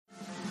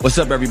What's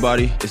up,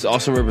 everybody? It's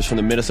Austin Rivers from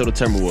the Minnesota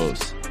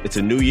Timberwolves. It's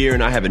a new year,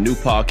 and I have a new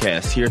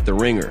podcast here at The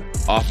Ringer,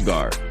 Off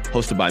Guard,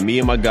 hosted by me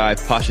and my guy,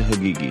 Pasha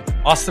Hagigi.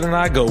 Austin and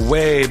I go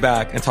way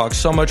back and talk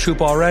so much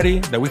hoop already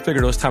that we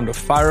figured it was time to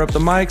fire up the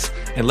mics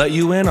and let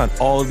you in on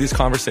all of these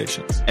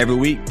conversations. Every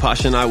week,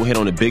 Pasha and I will hit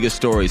on the biggest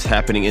stories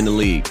happening in the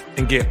league.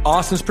 And get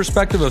Austin's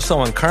perspective of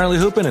someone currently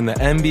hooping in the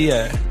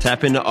NBA.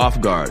 Tap into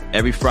Off Guard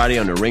every Friday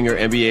on the Ringer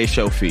NBA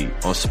show feed,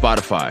 on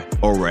Spotify,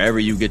 or wherever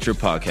you get your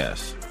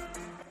podcasts.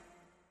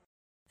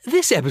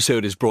 This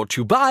episode is brought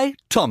to you by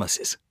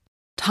Thomas's.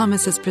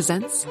 Thomas's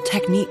presents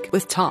Technique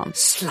with Tom.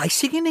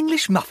 Slicing an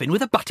English muffin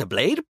with a butter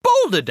blade?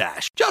 Boulder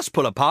Dash! Just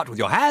pull apart with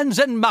your hands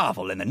and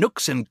marvel in the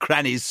nooks and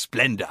crannies'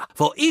 splendor.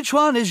 For each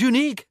one is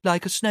unique,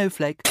 like a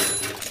snowflake.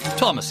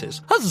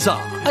 Thomas's.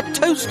 Huzzah! A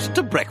toast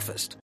to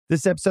breakfast.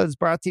 This episode is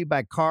brought to you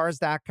by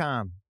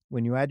Cars.com.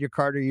 When you add your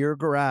car to your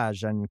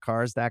garage on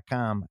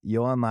Cars.com,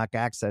 you'll unlock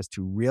access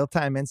to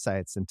real-time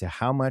insights into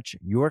how much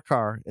your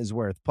car is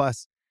worth.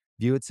 Plus,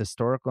 view its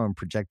historical and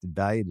projected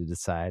value to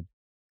decide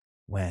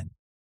when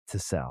to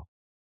sell.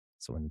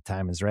 So when the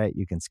time is right,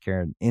 you can secure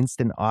an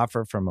instant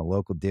offer from a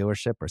local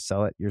dealership or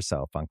sell it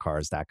yourself on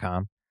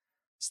Cars.com.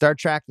 Start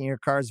tracking your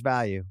car's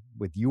value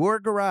with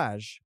your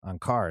garage on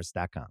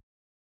Cars.com.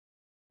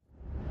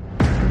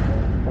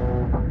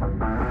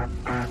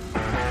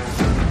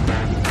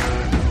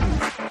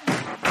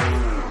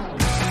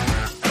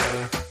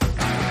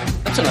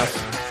 That's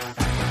enough.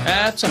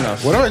 That's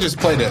enough. What if I just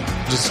played it?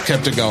 Just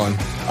kept it going.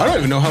 I don't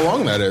even know how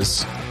long that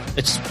is.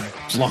 It's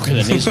longer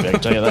than needs to be, I can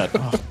tell you that.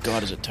 Oh,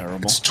 God, is it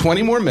terrible. It's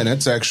 20 more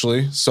minutes,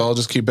 actually, so I'll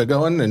just keep it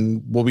going,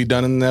 and we'll be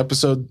done in the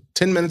episode.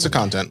 10 minutes of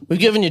content. We've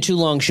given you 2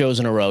 long shows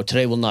in a row.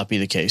 Today will not be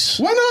the case.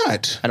 Why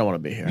not? I don't want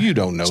to be here. You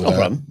don't know that. No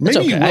problem. Maybe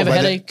it's okay. I have a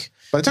headache.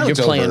 By the time You're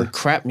it's playing over.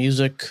 crap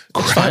music.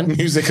 It's Crap fine.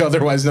 music,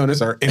 otherwise known as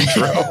our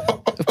intro.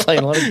 We're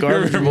playing a lot of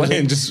garbage You're music.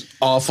 playing just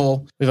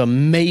awful. We have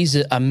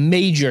a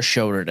major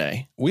show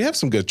today. We have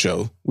some good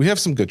show.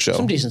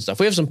 Some decent stuff.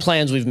 We have some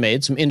plans we've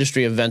made, some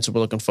industry events that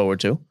we're looking forward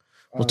to.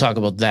 We'll talk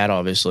about that,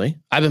 obviously.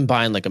 I've been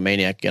buying like a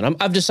maniac again.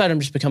 I've decided I'm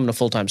just becoming a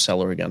full-time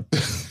seller again.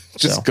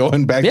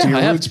 Going back to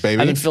your roots,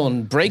 baby. I've been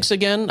filling breaks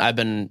again. I've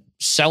been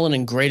selling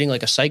and grading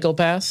like a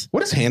psychopath. What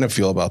does Hannah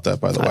feel about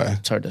that, by the way?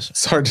 It's hard to say.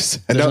 It's hard to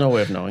say. There's no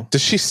way of knowing.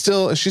 Is she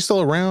still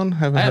around?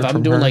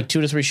 I'm doing like 2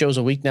 to 3 shows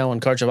a week now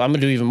on Card Shop. I'm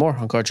going to do even more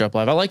on Card Shop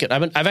Live. I like it.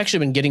 I've actually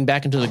been getting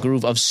back into the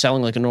groove of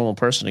selling like a normal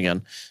person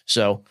again.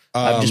 So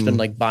I've just been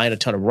like buying a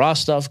ton of raw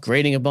stuff,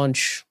 grading a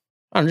bunch.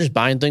 I'm just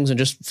buying things and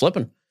just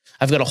flipping.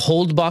 I've got a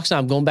hold box now.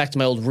 I'm going back to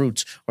my old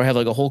roots where I have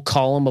like a whole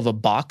column of a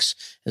box.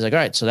 It's like, all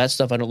right, so that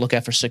stuff I don't look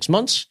at for 6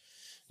 months.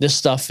 This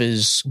stuff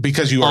is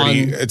because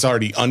it's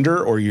already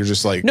under, or you're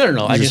just like, no.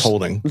 You're just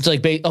holding. It's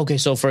like, okay,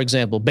 so for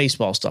example,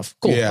 baseball stuff.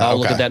 Cool. Yeah, I'll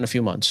look at that in a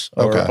few months.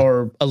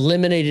 Or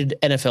eliminated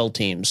NFL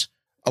teams.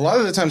 A lot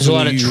of the times there's a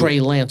lot of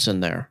Trey Lance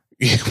in there.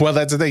 Well,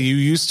 that's the thing. You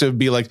used to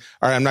be like,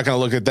 all right, I'm not going to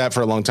look at that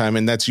for a long time.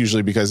 And that's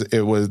usually because it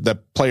was the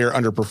player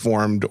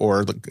underperformed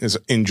or is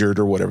injured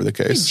or whatever the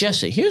case. Hey,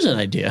 Jesse, here's an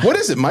idea. What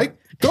is it, Mike?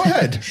 Go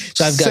ahead.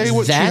 So I've got Say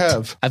what that. you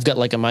have. I've got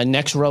like my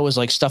next row is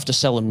like stuff to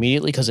sell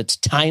immediately because it's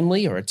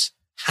timely or it's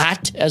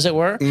hot, as it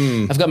were.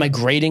 I've got my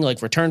grading,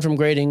 like return from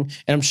grading.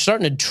 And I'm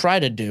starting to try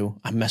to do,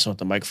 I'm messing with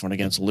the microphone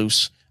again. It's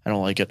loose. I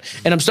don't like it.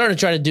 And I'm starting to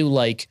try to do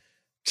like,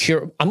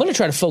 I'm going to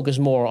try to focus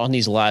more on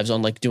these lives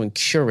on like doing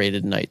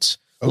curated nights.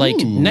 Ooh. Like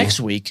next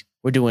week,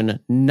 we're doing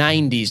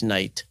 90s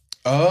night.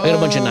 I got a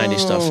bunch of 90s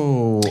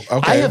stuff.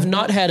 Okay. I have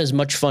not had as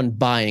much fun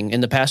buying in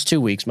the past 2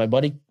 weeks. My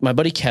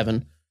buddy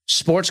Kevin,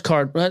 sports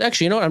card.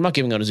 Actually, you know what? I'm not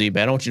giving out his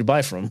eBay. I don't want you to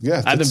buy from him.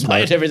 Yeah, I've been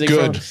buying everything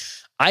Good. from him.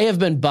 I have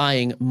been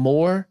buying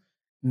more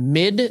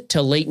mid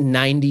to late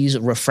 90s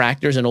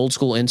refractors and old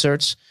school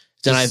inserts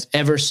than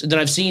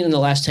I've seen in the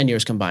last 10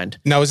 years combined.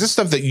 Now, is this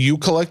stuff that you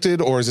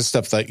collected, or is this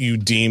stuff that you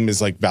deem is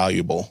like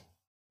valuable?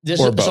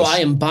 So I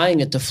am buying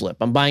it to flip.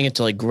 I'm buying it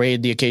to like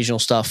grade the occasional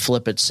stuff,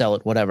 flip it, sell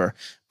it, whatever.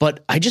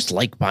 But I just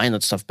like buying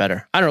that stuff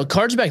better. I don't know.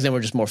 Cards back then were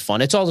just more fun.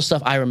 It's all the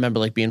stuff I remember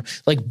like being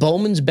like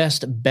Bowman's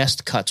best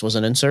cuts was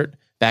an insert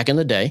back in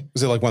the day.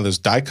 Was it like one of those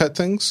die cut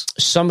things?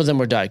 Some of them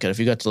were die cut. If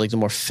you got to like the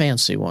more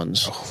fancy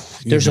ones,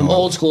 there's some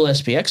old school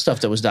SPX stuff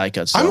that was die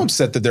cut. So. I'm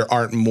upset that there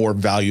aren't more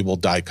valuable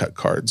die cut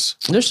cards.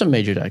 There's some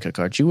major die cut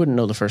cards. You wouldn't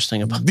know the first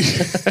thing about.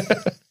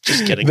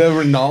 Just kidding. The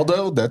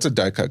Ronaldo, that's a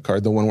die cut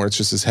card. The one where it's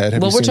just his head.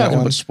 Have you we're seen talking that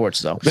one? about sports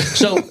though.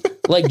 So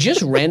like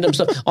just random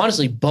stuff.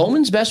 Honestly,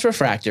 Bowman's best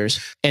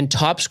refractors and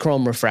Topps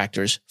Chrome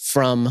refractors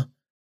from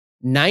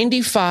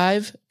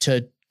 95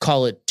 to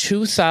call it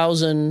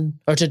 2000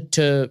 or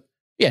to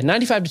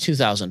 95 to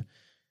 2000.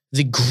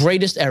 The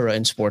greatest era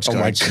in sports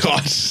cards. Oh my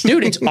God.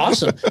 Dude, it's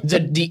awesome.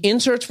 The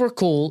inserts were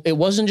cool. It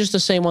wasn't just the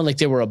same one. Like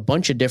there were a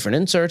bunch of different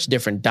inserts,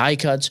 different die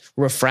cuts.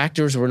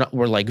 Refractors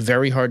were like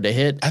very hard to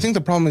hit. I think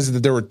the problem is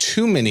that there were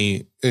too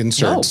many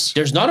inserts. No,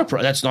 there's not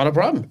that's not a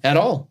problem at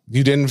all.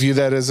 You didn't view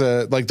that as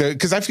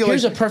because I feel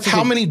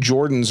how many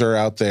Jordans are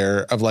out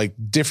there of like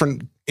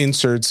different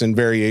inserts and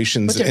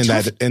variations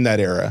in that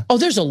era? Oh,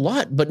 there's a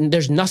lot, but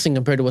there's nothing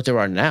compared to what there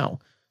are now.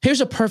 Here's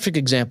a perfect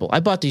example. I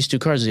bought these 2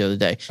 cards the other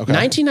day. Okay.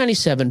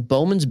 1997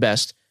 Bowman's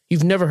Best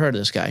You've never heard of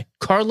this guy.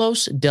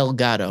 Carlos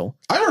Delgado.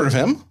 I heard of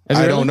him.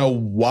 I don't know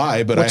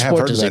why, but I have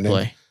heard of that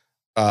name.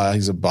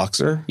 He's a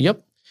boxer.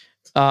 Yep.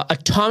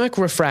 Atomic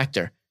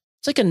Refractor.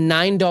 It's like a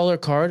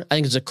 $9 card. I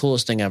think it's the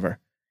coolest thing ever.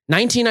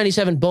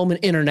 1997 Bowman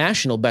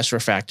International Best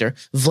Refractor.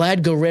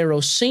 Vlad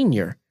Guerrero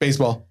Sr.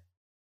 Baseball.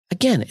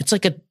 Again, it's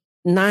like a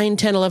 $9, $10,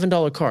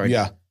 $11 card.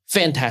 Yeah.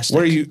 Fantastic.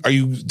 Where are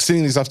you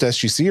sending these off to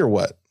SGC or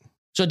what?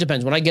 So it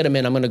depends. When I get them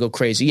in, I'm going to go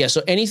crazy. Yeah.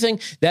 So anything,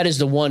 that's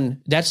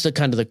the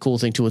kind of the cool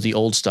thing too with the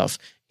old stuff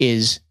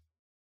is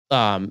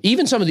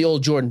even some of the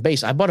old Jordan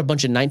base. I bought a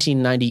bunch of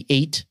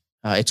 1998.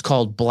 It's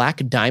called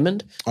Black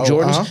Diamond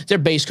Jordans. They're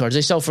base cards.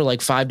 They sell for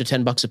like $5 to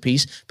 $10 a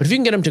piece. But if you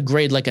can get them to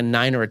grade like a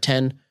 9 or a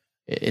 10,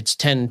 it's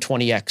 10,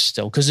 20x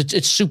still. Because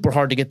it's super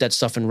hard to get that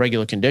stuff in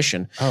regular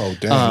condition. Oh,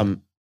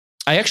 damn.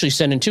 I actually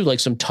sent in too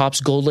like some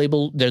Topps Gold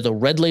label. They're the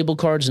red label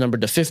cards,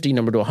 numbered to 50,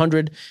 numbered to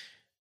 100.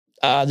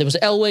 There was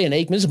Elway and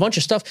Aikman. There's a bunch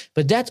of stuff.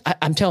 But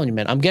I'm telling you,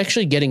 man, I'm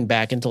actually getting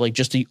back into like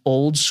just the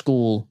old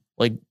school.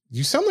 Like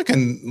you sound like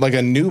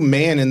a new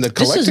man in the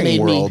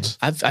collecting world.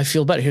 I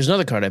feel better. Here's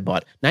another card I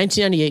bought.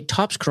 1998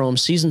 Topps Chrome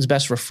Season's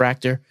Best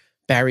Refractor,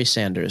 Barry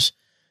Sanders.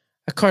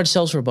 That card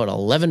sells for about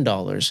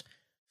 $11.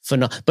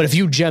 But if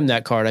you gem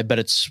that card, I bet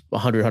it's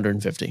 100,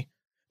 150.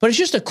 But it's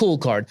just a cool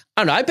card.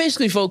 I don't know. I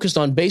basically focused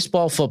on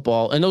baseball,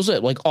 football, and those are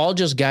like all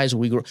just guys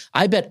we grew.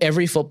 I bet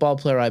every football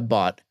player I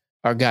bought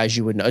are guys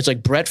you would know. It's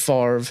like Brett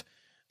Favre.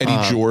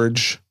 Eddie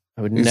George.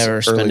 I would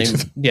never spend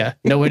him. Yeah,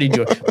 no Eddie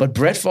George. But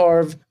Brett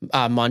Favre,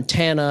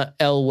 Montana,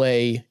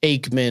 Elway,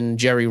 Aikman,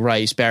 Jerry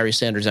Rice, Barry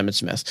Sanders, Emmitt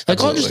Smith.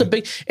 Like all just a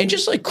big, and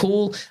just like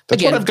cool.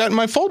 That's what I've got in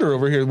my folder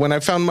over here. When I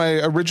found my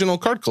original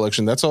card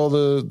collection, that's all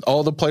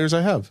the players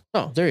I have.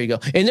 Oh, there you go.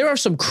 And there are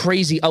some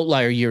crazy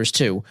outlier years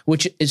too,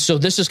 so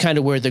this is kind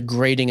of where the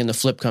grading and the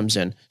flip comes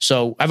in.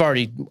 So I've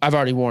already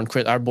worn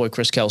our boy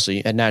Chris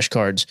Kelsey at Nash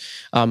Cards.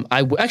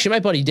 Actually, my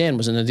buddy Dan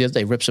was in there the other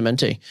day, Rip Some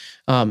NT. He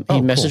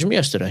messaged me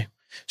yesterday.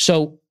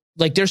 So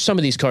like there's some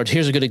of these cards.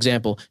 Here's a good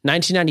example.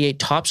 1998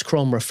 Topps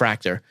Chrome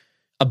Refractor.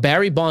 A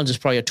Barry Bonds is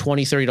probably a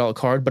 $20, $30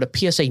 card, but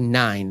a PSA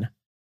 9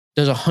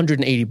 does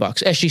 $180.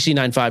 SGC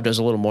 95 does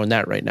a little more than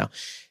that right now.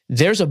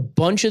 There's a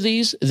bunch of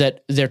these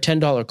that they're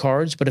 $10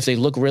 cards, but if they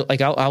look real,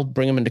 like I'll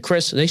bring them into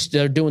Chris.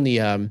 They're doing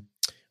the,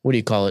 what do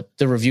you call it?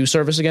 The review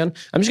service again.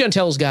 I'm just going to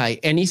tell this guy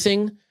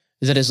anything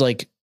that is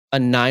like a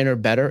 9 or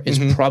better is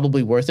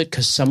probably worth it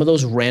because some of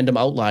those random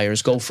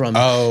outliers go from.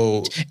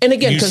 Oh, and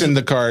again, you send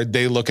the card,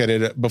 they look at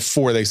it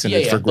before they send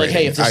it for grading.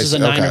 Like, hey, if this is a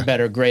 9 or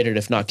better, grade it.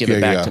 If not, give it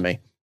back to me.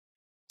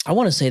 I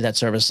want to say that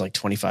service is like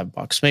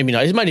 $25. Maybe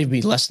not. It might even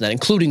be less than that,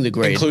 including the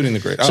grade. So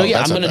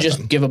I'm going to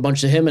just give a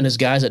bunch to him and his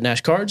guys at Nash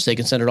Cards. They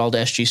can send it all to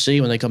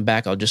SGC. When they come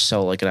back, I'll just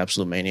sell like an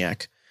absolute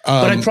maniac.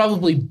 But I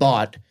probably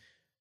bought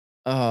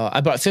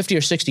 50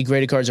 or 60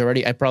 graded cards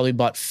already. I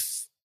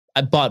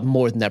bought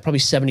more than that, probably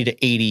 70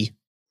 to 80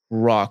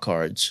 raw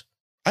cards.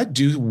 I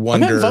do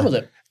wonder. I'm having fun with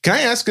it. Can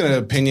I ask an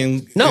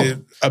opinion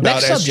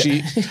about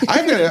SG?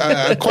 I've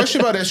got a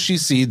question about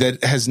SGC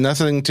that has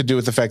nothing to do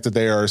with the fact that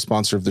they are a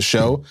sponsor of the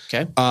show.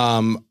 Okay.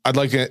 I'd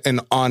like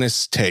an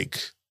honest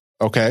take.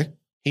 Okay.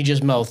 He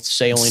just mouthed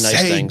say only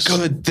nice things.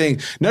 Good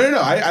thing.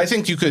 No. I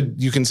think you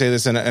can say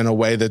this in a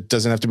way that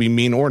doesn't have to be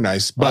mean or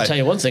nice. But I'll tell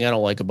you one thing I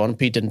don't like about him.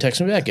 Pete didn't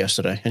text me back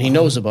yesterday, and he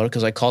knows about it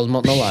because I called him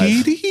out in the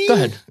live. Go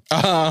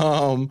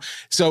ahead.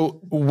 So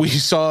we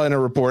saw in a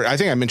report, I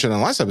think I mentioned on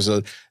the last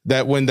episode,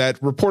 that when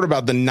that report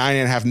about the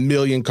 9.5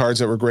 million cards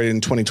that were graded in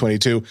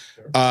 2022,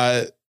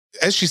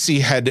 SGC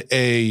had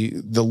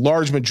the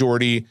large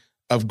majority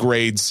of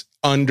grades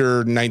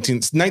under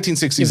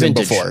 1960s and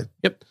before.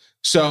 Yep.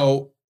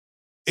 So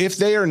if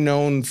they are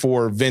known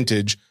for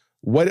vintage,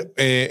 what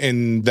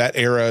in that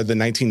era, the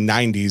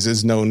 1990s,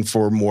 is known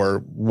for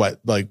more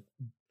like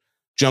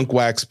junk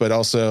wax, but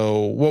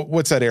also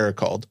what's that era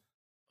called?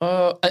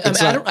 I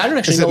don't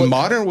actually know. Is it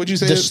modern? Would you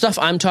say the stuff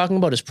I'm talking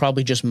about is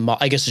probably just?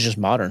 I guess it's just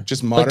modern.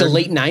 Just modern, like the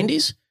late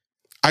 90s.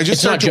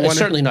 It's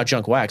certainly not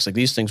junk wax. Like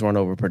these things weren't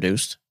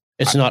overproduced.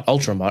 It's not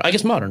ultra modern. I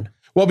guess modern.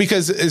 Well,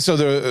 because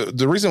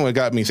the reason what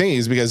got me thinking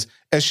is because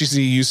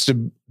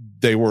SGC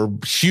they were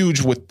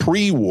huge with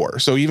pre-war,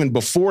 so even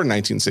before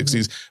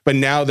 1960s, but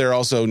now they're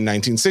also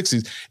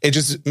 1960s. It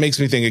just makes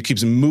me think it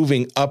keeps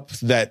moving up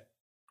that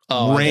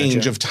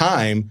range of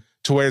time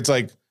to where it's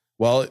like,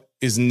 well,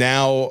 is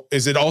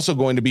it also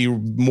going to be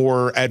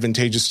more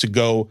advantageous to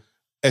go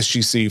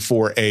SGC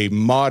for a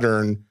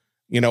modern,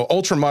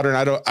 ultra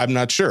modern? I'm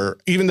not sure.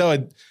 Even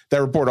though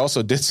that report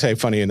also did say,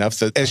 funny enough,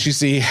 that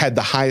SGC had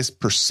the highest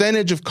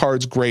percentage of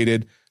cards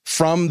graded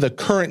from the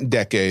current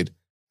decade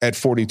at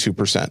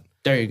 42%.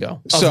 There you go.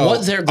 So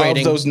what they're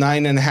grading, of those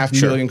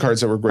 9.5 million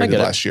cards that were graded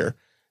last year.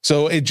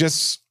 So it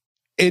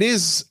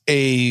is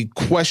a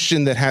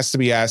question that has to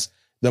be asked.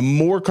 The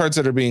more cards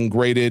that are being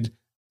graded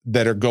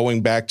that are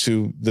going back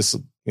to this,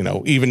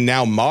 even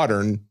now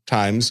modern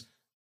times,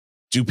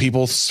 do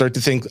people start to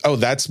think, oh,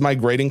 that's my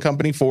grading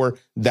company for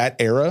that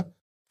era?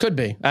 Could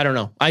be. I don't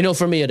know. I know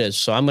for me it is.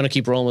 So I'm going to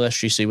keep rolling with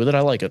SGC with it.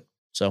 I like it.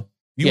 So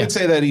you would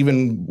say that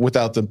even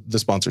without the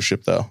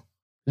sponsorship, though?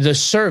 The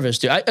service,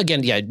 dude.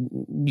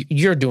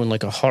 You're doing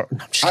like a hard. I'm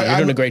just kidding. You're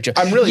doing a great job.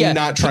 I'm really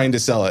not trying to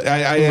sell it.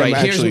 I am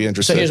actually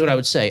interested. So here's what I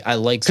would say. I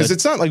like because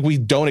it's not like we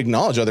don't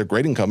acknowledge other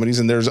grading companies,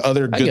 and there's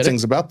other good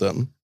things about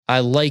them. I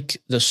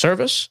like the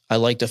service. I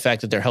like the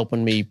fact that they're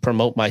helping me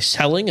promote my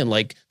selling and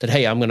like that.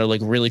 Hey, I'm gonna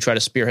like really try to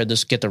spearhead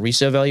this, get the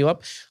resale value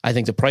up. I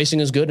think the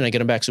pricing is good, and I get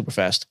them back super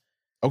fast.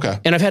 Okay.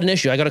 And I've had an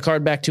issue. I got a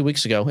card back 2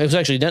 weeks ago. It was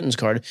actually Denton's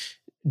card,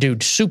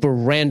 dude. Super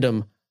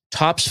random,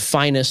 Topps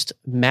Finest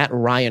Matt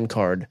Ryan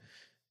card.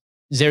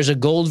 There's a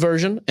gold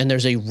version and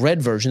there's a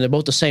red version. They're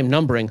both the same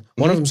numbering.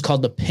 One of them is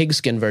called the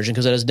pigskin version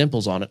because it has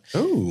dimples on it.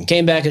 Ooh.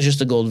 Came back as just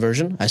a gold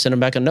version. I sent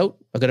them back a note.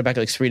 I got it back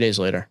like 3 days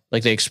later.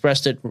 Like they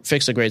expressed it,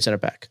 fixed the grade, sent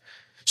it back.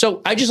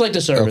 So I just like the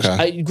service.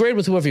 Okay. I grade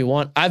with whoever you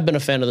want. I've been a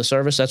fan of the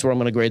service. That's where I'm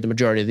going to grade the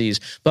majority of these.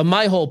 But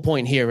my whole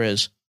point here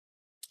is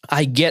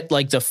I get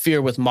like the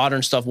fear with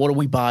modern stuff. What do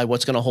we buy?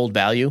 What's going to hold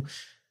value?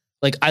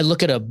 Like I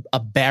look at a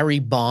Barry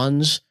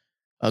Bonds,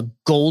 a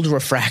gold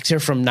refractor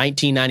from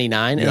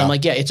 1999. And I'm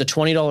like, yeah, it's a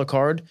 $20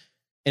 card.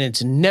 And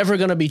it's never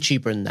going to be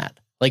cheaper than that.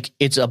 Like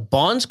it's a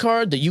Bonds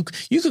card that you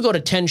could go to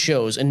 10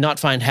 shows and not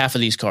find half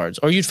of these cards,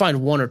 or you'd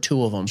find one or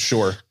two of them.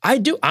 Sure. I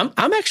do. I'm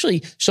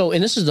actually, so,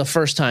 and this is the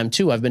first time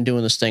too, I've been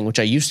doing this thing, which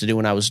I used to do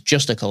when I was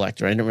just a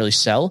collector. I didn't really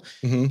sell.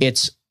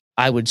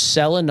 I would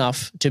sell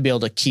enough to be able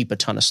to keep a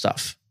ton of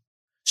stuff.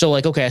 So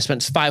like, okay, I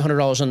spent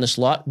 $500 on this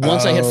lot.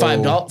 Once I hit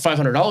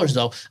 $500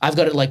 though, I've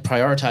got it like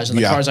prioritized on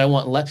the cars I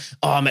want left.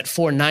 Oh, I'm at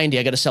 $490.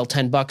 I got to sell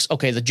 $10.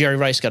 Okay, the Jerry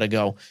Rice got to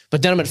go.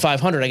 But then I'm at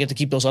 $500. I get to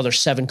keep those other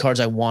 7 cards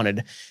I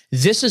wanted.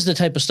 This is the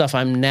type of stuff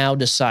I'm now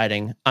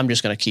deciding I'm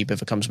just going to keep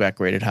if it comes back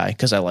graded high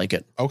because I like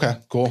it. Okay,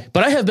 cool.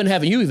 But I have been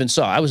having, you even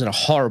saw, I was in a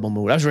horrible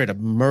mood. I was ready to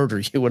murder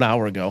you an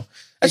hour ago.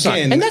 That's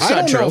I don't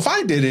know if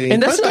I did it.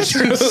 And that's not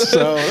true.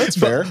 So that's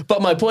fair.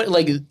 But my point,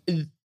 like,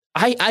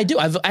 I do.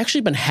 I've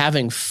actually been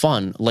having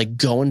fun, like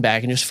going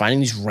back and just finding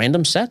these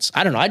random sets.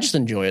 I don't know. I just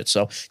enjoy it.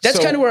 So that's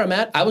kind of where I'm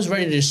at. I was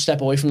ready to just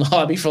step away from the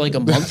hobby for like a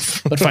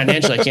month, but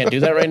financially I can't do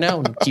that right now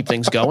and keep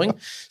things going.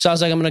 So I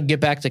was like, I'm going to get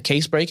back to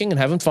case breaking and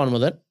having fun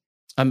with it.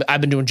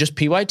 I've been doing just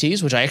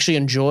PYTs, which I actually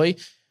enjoy.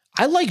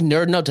 I like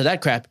nerding out to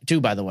that crap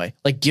too, by the way.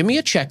 Like give me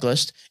a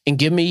checklist and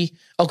give me,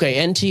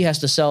 okay, NT has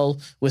to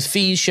sell with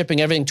fees, shipping,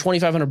 everything,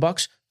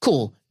 $2,500.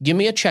 Cool. Give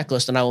me a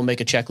checklist and I will make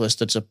a checklist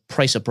that's a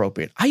price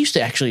appropriate. I used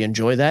to actually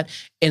enjoy that.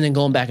 And then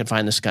going back and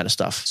find this kind of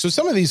stuff. So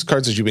some of these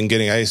cards that you've been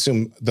getting, I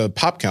assume the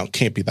pop count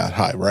can't be that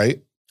high, right?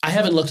 I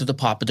haven't looked at the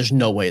pop, but there's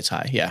no way it's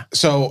high. Yeah.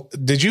 So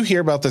did you hear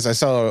about this? I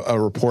saw a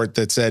report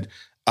that said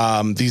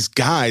these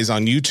guys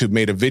on YouTube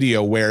made a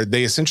video where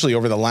they essentially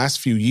over the last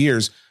few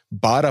years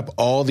bought up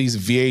all these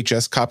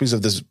VHS copies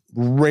of this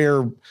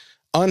rare,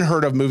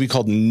 unheard of movie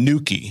called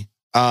Nukie.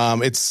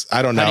 It's,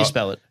 I don't know. How do you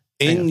spell it?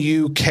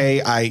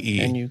 Nukie.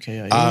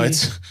 Nukie.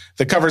 It's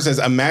the cover says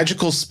a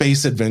magical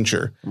space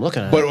adventure. I'm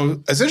looking at but it.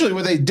 But essentially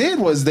what they did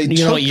was they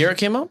know what year it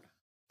came out?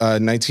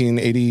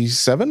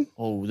 1987.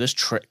 Oh,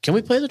 can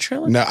we play the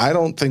trailer? No, I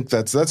don't think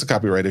that's a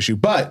copyright issue.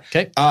 But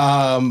okay.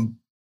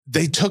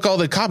 They took all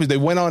the copies. They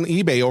went on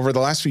eBay over the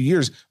last few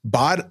years,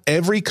 bought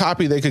every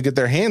copy they could get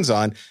their hands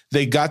on.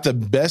 They got the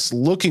best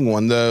looking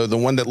one, the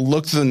one that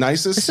looked the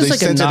nicest. They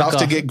sent it off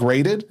to get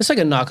graded. It's like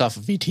a knockoff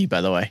of VT,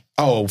 by the way.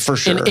 Oh, for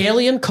sure. An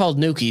alien called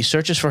Nukie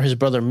searches for his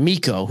brother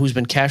Miko, who's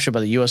been captured by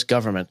the U.S.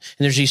 government.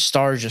 And there's these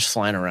stars just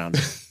flying around.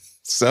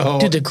 So,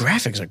 dude, the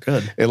graphics are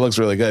good. It looks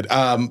really good.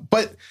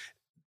 But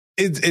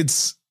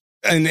it's...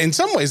 And in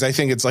some ways, I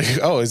think it's like,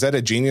 oh, is that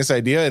a genius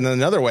idea? And in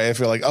another way, I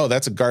feel like, oh,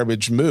 that's a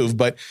garbage move.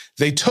 But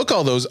they took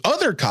all those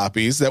other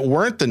copies that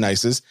weren't the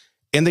nicest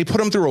and they put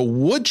them through a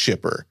wood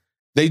chipper.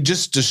 They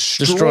just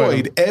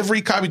destroyed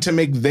every copy to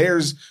make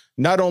theirs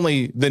not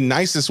only the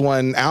nicest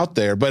one out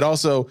there, but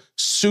also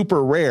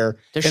super rare.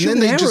 They're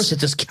shooting arrows at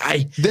this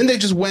guy. Then they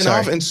just went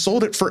off and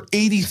sold it for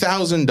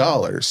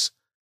 $80,000.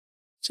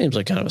 Seems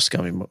like kind of a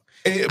scummy move.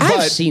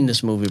 I've seen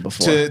this movie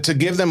before. To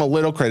give them a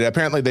little credit,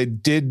 apparently they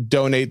did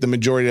donate the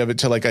majority of it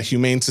to like a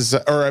humane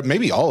society, or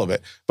maybe all of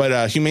it,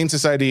 but Humane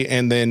Society,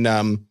 and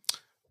then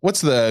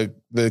what's the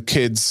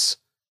kids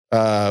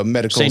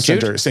medical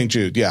center, St.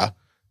 Jude, yeah.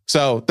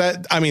 So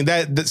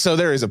so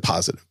there is a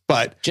positive,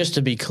 but just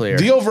to be clear,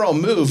 the overall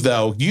move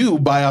though, you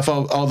buy off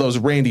all those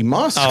Randy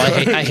Moss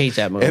cards, I hate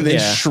that move, and then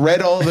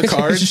shred all the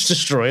cards, just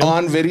destroy them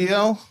on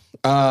video.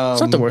 It's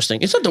not the worst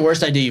thing. It's not the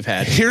worst idea you've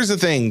had. Here's the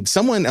thing.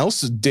 Someone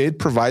else did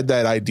provide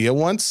that idea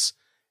once.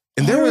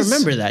 And I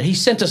remember that. He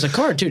sent us a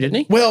card too, didn't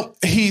he? Well,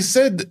 he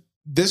said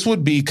this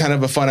would be kind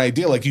of a fun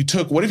idea. Like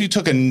what if you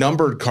took a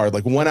numbered card,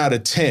 like 1 out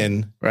of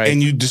 10, right,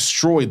 and you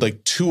destroyed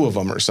like 2 of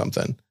them or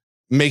something,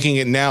 making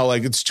it now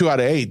like it's 2 out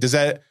of 8. Does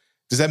that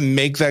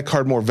make that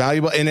card more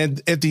valuable?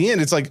 And at the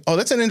end, it's like, oh,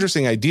 that's an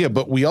interesting idea.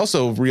 But we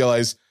also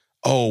realize,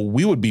 oh,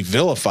 we would be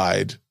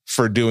vilified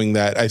for doing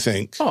that, I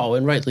think. Oh,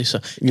 and rightly so.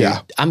 Dude,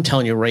 yeah. I'm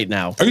telling you right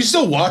now. Are you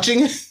still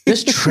watching?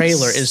 This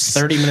trailer is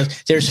 30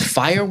 minutes. There's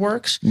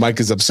fireworks. Mike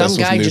is obsessed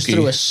with Nukie. Some guy just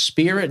threw a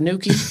spear at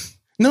Nukie.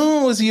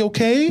 No, is he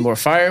okay? More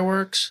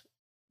fireworks.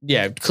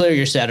 Yeah, clear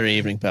your Saturday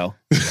evening, pal.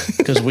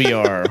 because we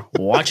are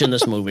watching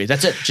this movie.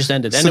 That's it. Just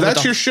ended. So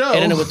that's your show.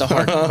 Ended it with the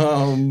heart.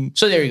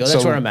 So there you go.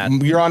 That's where I'm at.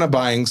 You're on a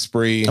buying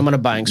spree. I'm on a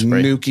buying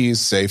spree. Nuki's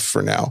safe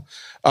for now.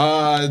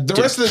 The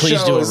rest of the please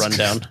show do a is,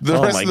 rundown.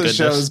 The rest of the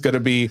show is going to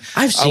be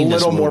a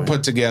little more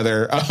put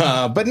together,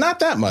 but not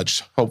that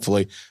much,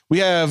 hopefully. We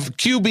have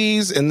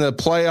QBs in the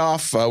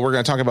playoff. We're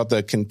going to talk about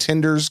the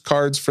contenders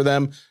cards for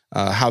them,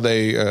 how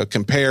they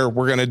compare.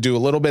 We're going to do a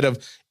little bit of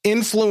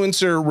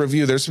influencer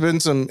review. There's been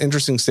some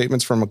interesting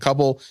statements from a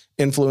couple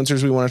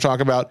influencers we want to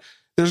talk about.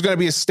 There's going to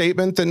be a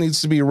statement that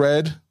needs to be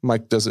read.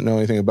 Mike doesn't know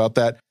anything about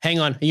that. Hang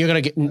on. You're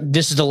going to get,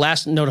 this is the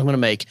last note I'm going to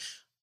make.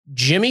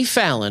 Jimmy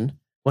Fallon,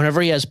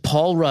 whenever he has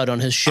Paul Rudd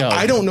on his show.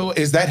 I don't know.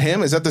 Is that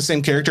him? Is that the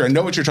same character? I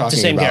know what you're talking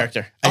about. The same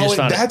character.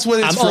 That's what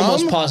it's I'm from?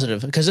 almost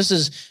positive because this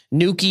is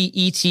Nuki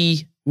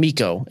E.T.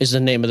 Miko is the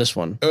name of this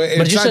one.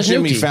 It's not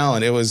Jimmy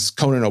Fallon. It was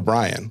Conan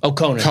O'Brien. Oh,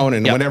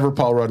 Conan. Yep. Whenever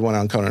Paul Rudd went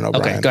on Conan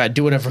O'Brien. Okay, go ahead.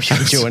 Do whatever you're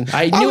doing.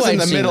 I was in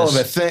the middle of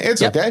a thing.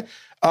 It's okay.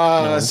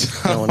 No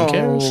one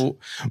cares.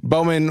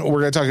 Bowman,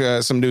 we're going to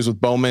talk some news with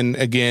Bowman.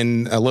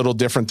 Again, a little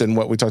different than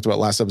what we talked about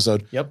last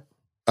episode. Yep.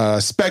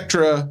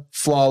 Spectra,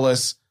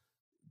 flawless,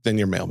 then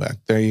your mailbag.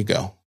 There you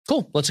go.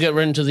 Cool. Let's get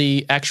right into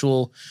the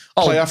actual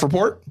playoff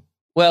report.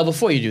 Well,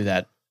 before you do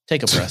that,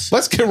 take a breath.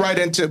 Let's get right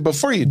into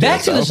before you do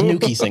back to this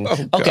Nuki thing.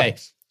 Okay.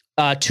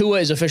 God. Tua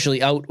is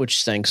officially out,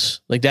 which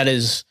stinks. Like that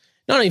is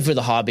not only for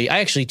the hobby. I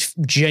actually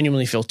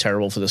genuinely feel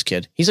terrible for this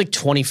kid. He's like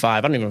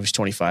 25. I don't even know if he's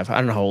 25. I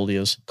don't know how old he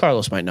is.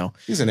 Carlos might know.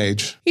 He's an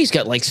age. He's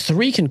got like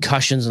 3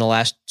 concussions in the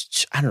last,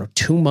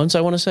 2 months,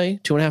 I want to say,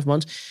 2.5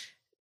 months.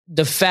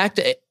 The fact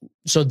that,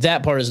 so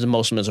that part is the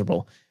most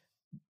miserable.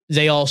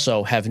 They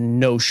also have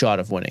no shot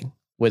of winning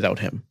without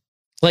him.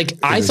 Like,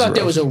 I thought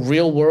there was a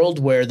real world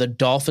where the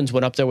Dolphins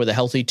went up there with a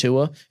healthy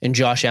Tua and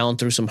Josh Allen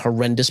threw some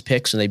horrendous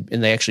picks and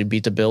they actually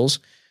beat the Bills.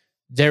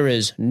 There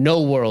is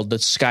no world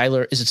that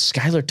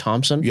Skylar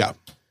Thompson? Yeah.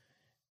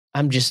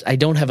 I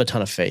don't have a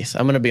ton of faith.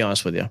 I'm going to be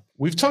honest with you.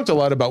 We've talked a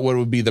lot about what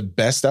would be the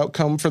best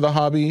outcome for the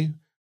hobby,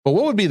 but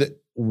what would be the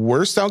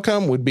worst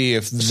outcome would be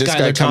if this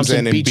guy comes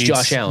in and beats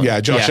Josh Allen.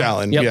 Yeah, Josh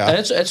Allen. Yep.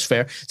 Yeah, that's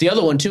fair. The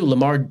other one too,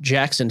 Lamar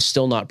Jackson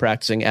still not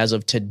practicing as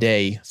of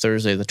today,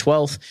 Thursday the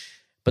 12th,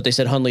 but they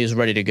said Hundley is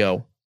ready to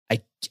go.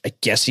 I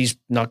guess he's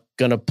not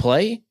going to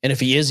play. And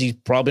if he is, he's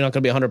probably not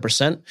going to be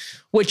 100%,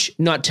 which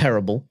not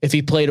terrible. If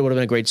he played, it would have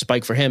been a great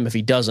spike for him. If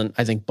he doesn't,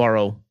 I think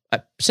Burrow,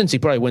 since he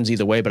probably wins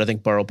either way, but I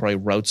think Burrow probably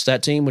routes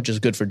that team, which is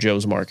good for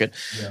Joe's market.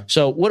 Yeah.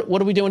 So what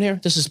are we doing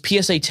here? This is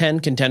PSA 10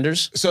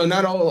 contenders. So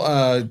not all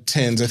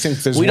 10s. I think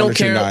there's one or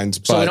 2 9s.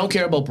 But so we don't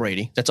care about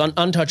Brady. That's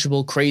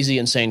untouchable, crazy,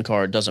 insane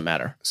card. Doesn't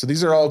matter. So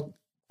these are all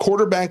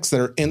quarterbacks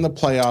that are in the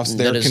playoffs.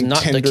 That is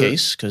not the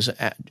case because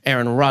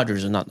Aaron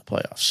Rodgers is not in the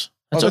playoffs.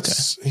 That's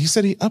okay. He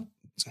said he up.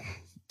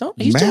 No,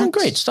 he's doing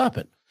great. Stop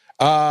it.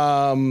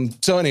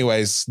 So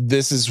anyways,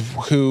 this is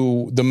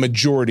who the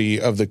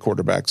majority of the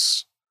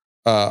quarterbacks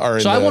are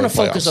in. So I want to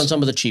playoffs. focus on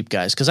some of the cheap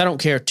guys because I don't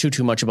care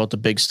too much about the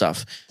big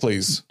stuff.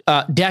 Please.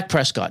 Dak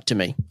Prescott to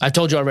me. I've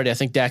told you already, I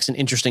think Dak's an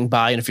interesting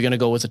buy. And if you're going to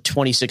go with a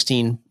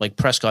 2016 like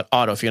Prescott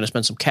auto, if you're going to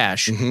spend some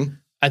cash,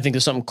 I think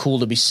there's something cool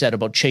to be said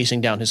about chasing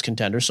down his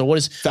contender. So what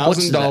is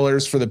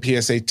 $1,000 for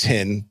the PSA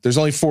 10? There's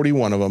only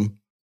 41 of them.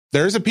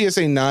 There's a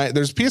PSA 9.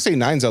 There's PSA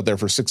 9s out there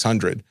for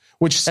 600,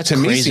 which to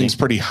me seems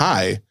pretty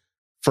high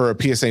for a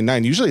PSA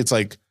 9. Usually it's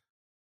like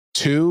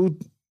 2.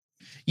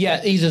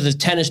 Yeah, either the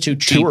 10 is too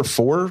cheap. 2 or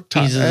 4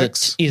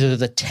 either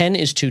the 10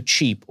 is too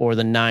cheap or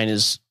the 9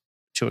 is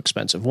too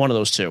expensive. One of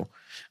those two.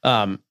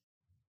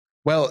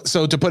 Well,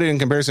 so to put it in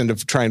comparison to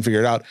try and figure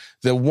it out,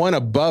 the one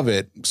above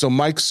it, so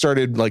Mike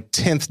started like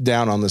 10th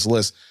down on this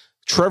list.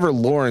 Trevor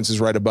Lawrence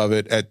is right above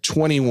it at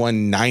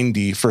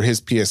 $21.90 for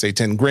his PSA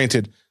 10.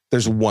 Granted,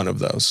 there's one of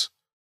those.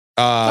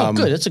 Good.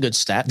 That's a good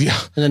stat. Yeah.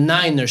 In the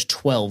 9, there's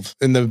 12.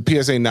 In the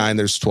PSA 9,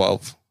 there's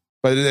 12.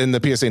 But in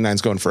the PSA 9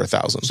 is going for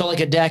 1,000. So like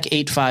a Dak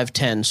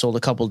 8.510 sold a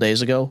couple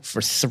days ago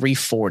for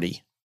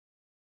 $340.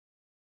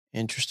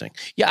 Interesting.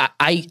 Yeah,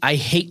 I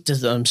hate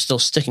that I'm still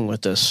sticking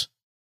with this.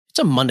 It's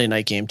a Monday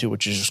night game too,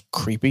 which is just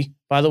creepy,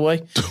 by the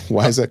way.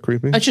 Why is that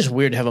creepy? It's just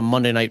weird to have a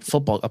Monday night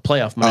football, a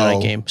playoff Monday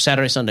night game,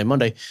 Saturday, Sunday,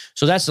 Monday.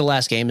 So that's the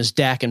last game is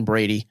Dak and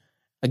Brady.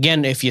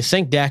 Again, if you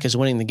think Dak is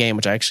winning the game,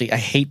 which I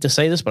hate to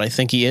say this, but I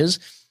think he is,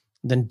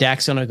 then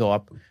Dak's going to go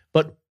up.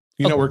 But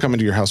we're coming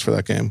to your house for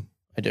that game.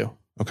 I do.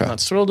 Okay. I'm not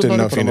thrilled Didn't about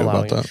know it, if but you I'm knew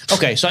allowing about it. that.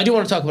 Okay, so I do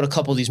want to talk about a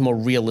couple of these more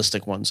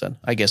realistic ones then,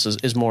 I guess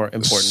is more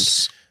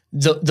important.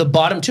 The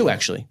bottom two,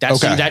 actually.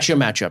 That's your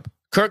matchup.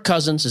 Kirk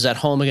Cousins is at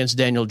home against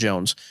Daniel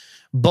Jones.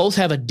 Both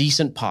have a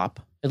decent pop,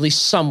 at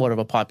least somewhat of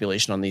a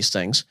population on these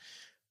things.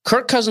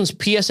 Kirk Cousins'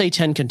 PSA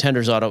 10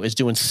 Contenders auto is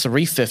doing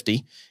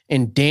 $350,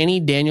 and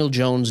Daniel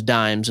Jones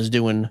Dimes is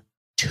doing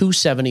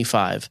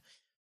 $275.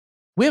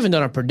 We haven't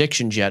done our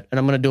predictions yet, and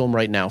I'm going to do them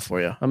right now for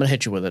you. I'm going to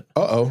hit you with it.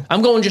 Uh-oh.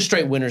 I'm going just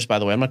straight winners, by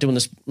the way. I'm not doing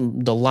this,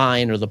 the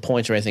line or the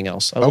points or anything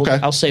else.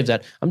 I'll save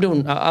that.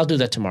 I'll do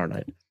that tomorrow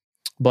night.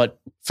 But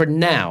for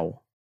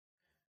now,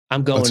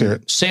 I'm going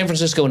San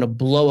Francisco in a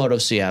blowout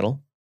of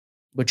Seattle,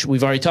 which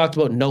we've already talked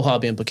about. No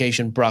hobby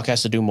implication. Brock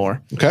has to do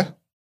more. Okay.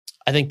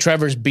 I think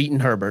Trevor's beaten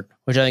Herbert,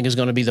 which I think is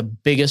going to be the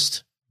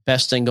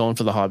best thing going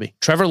for the hobby.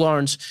 Trevor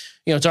Lawrence,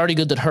 it's already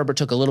good that Herbert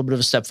took a little bit of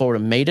a step forward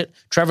and made it.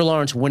 Trevor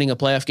Lawrence winning a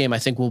playoff game, I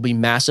think, will be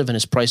massive, and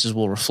his prices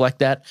will reflect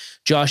that.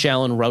 Josh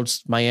Allen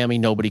routs Miami.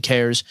 Nobody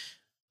cares.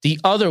 The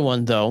other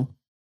one, though,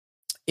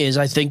 is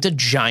I think the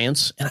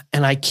Giants,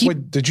 and I keep...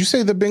 Wait, did you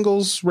say the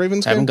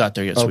Bengals-Ravens game? I haven't got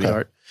there yet,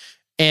 sweetheart.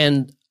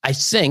 And I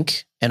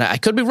think, and I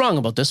could be wrong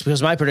about this,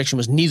 because my prediction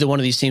was neither one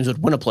of these teams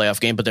would win a playoff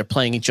game, but they're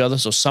playing each other,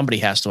 so somebody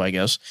has to, I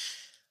guess.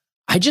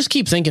 I just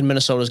keep thinking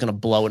Minnesota's going to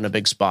blow it in a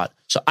big spot.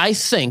 So I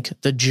think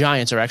the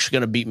Giants are actually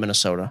going to beat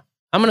Minnesota.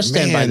 I'm going to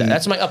stand by that.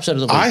 That's my upset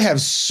of the week. I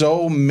have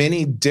so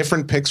many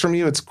different picks from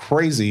you. It's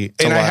crazy.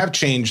 And I have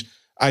changed.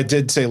 I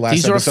did say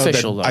last episode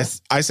official,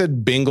 that I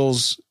said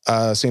Bengals,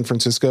 San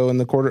Francisco in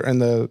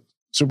the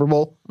Super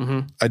Bowl.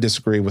 Mm-hmm. I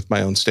disagree with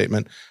my own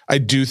statement. I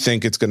do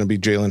think it's going to be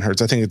Jalen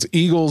Hurts. I think it's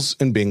Eagles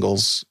and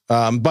Bengals.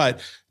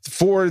 But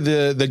for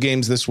the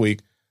games this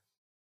week,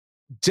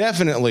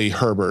 definitely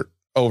Herbert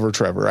over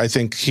Trevor. I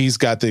think he's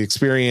got the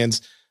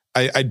experience.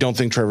 I don't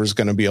think Trevor's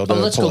going to be able to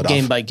let's pull go it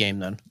game off. by game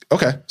then.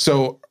 Okay.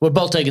 So we're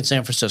both taking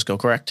San Francisco,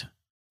 correct?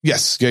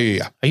 yes.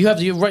 Yeah. Are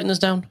you writing this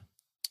down?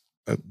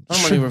 I don't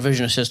Sure. want any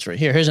revisionist history.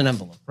 Here's an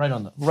envelope. Right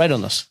on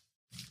this.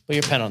 Put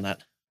your pen on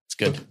that. It's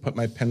good. Put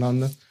my pen on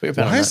the. Put your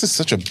pen on Why that. is this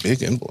such a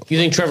big envelope? You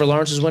think Trevor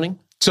Lawrence is winning?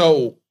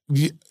 So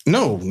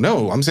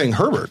no, I'm saying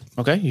Herbert.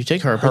 Okay, you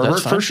take Herbert. Herbert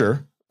that's fine. for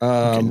sure.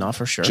 Okay, not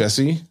for sure.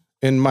 Jesse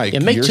and Mike. Yeah,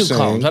 make you're two saying-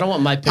 columns. I don't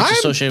want my picks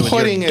associated with your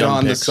I'm putting it dumb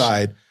on picks. the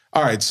side.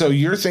 All right, so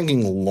you're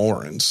thinking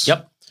Lawrence.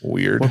 Yep.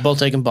 Weird. We're both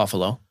taking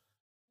Buffalo.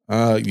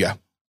 Yeah.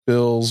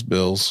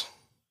 Bills.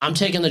 I'm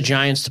taking the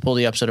Giants to pull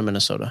the upset of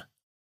Minnesota.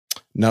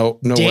 No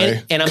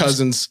way. and I'm-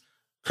 Cousins.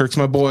 Kirk's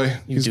my boy.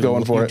 He's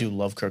going for it. You do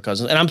love Kirk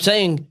Cousins. And I'm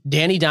saying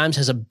Danny Dimes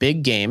has a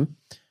big game,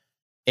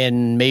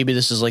 and maybe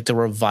this is like the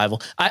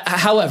revival.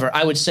 However,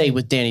 I would say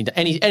with Danny,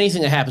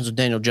 anything that happens with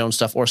Daniel Jones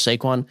stuff or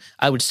Saquon,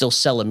 I would still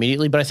sell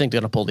immediately, but I think they're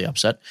going to pull the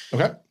upset.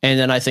 Okay. And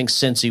then I think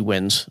Cincy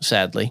wins,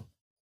 sadly.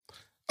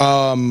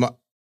 And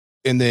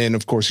then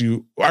of course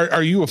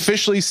are you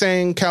officially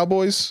saying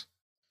Cowboys?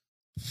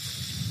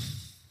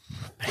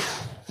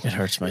 It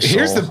hurts my soul.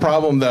 Here's the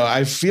problem, though.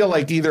 I feel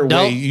like either way,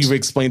 Nope. you've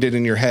explained it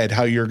in your head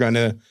how you're going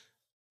to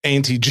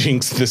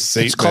anti-jinx this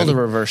statement. It's called a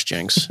reverse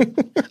jinx.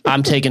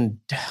 I'm taking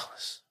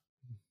Dallas.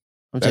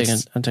 I'm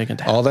taking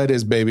Dallas. All that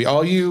is, baby.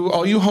 All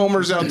you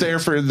homers out there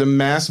for the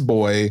mass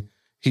boy,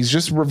 he's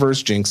just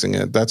reverse jinxing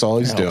it. That's all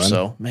he's I hope doing.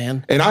 so,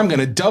 man. And I'm going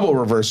to double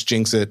reverse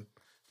jinx it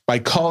by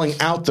calling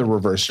out the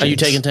reverse jinx. Are you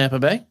taking Tampa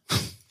Bay?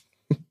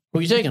 Who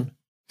are you taking?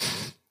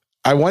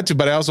 I want to,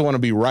 but I also want to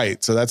be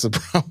right. So that's the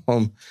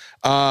problem.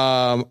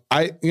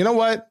 You know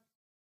what?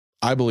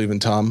 I believe in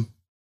Tom.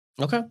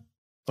 Okay.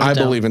 I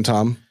believe in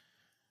Tom.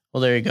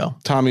 Well, there you go.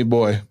 Tommy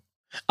boy.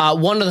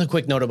 One other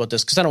quick note about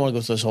this, because I don't want to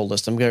go through this whole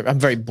list. I'm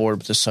very bored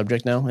with this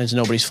subject now. It's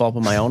nobody's fault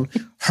but my own.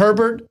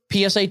 Herbert,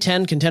 PSA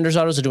 10, Contenders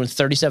autos are doing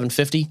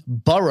 $37.50.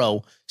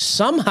 Burrow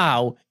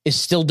somehow is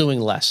still doing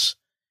less.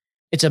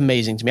 It's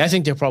amazing to me. I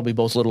think they're probably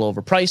both a little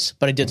overpriced,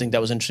 but I did think that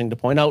was interesting to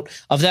point out.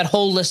 Of that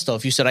whole list, though,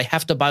 if you said I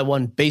have to buy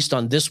one based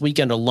on this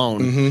weekend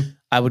alone,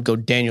 I would go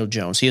Daniel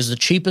Jones. He is the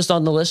cheapest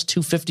on the list,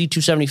 $250,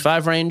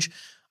 $275 range.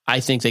 I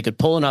think they could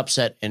pull an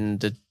upset in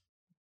the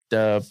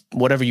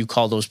whatever you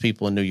call those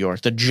people in New York.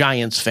 The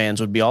Giants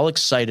fans would be all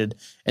excited,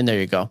 and there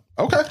you go.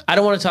 Okay. I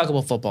don't want to talk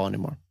about football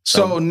anymore.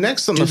 So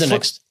next on do the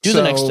next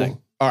thing.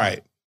 All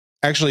right.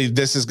 Actually,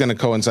 this is going to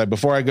coincide.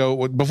 Before we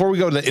go to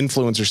the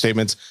influencer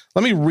statements,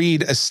 let me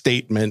read a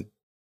statement.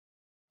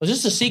 Was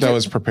this a secret? That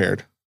was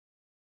prepared.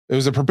 It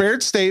was a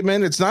prepared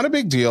statement. It's not a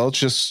big deal. It's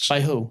just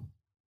by who?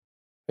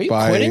 Are you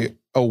by quitting?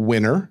 A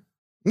winner.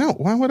 No,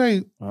 why would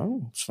I?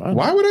 Oh, it's fine.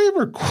 Why would I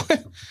ever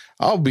quit?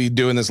 I'll be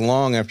doing this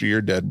long after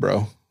you're dead,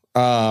 bro.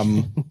 What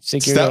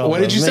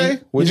did you say?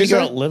 What did you say?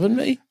 Outliving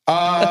me?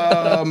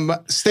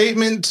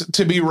 Statement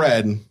to be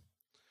read.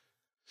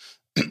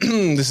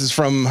 This is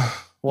from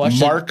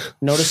Mark.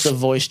 Notice the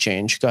voice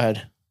change. Go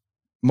ahead.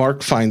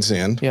 Mark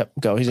Feinsand. Yep,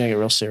 go. He's going to get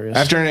real serious.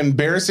 After an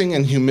embarrassing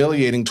and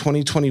humiliating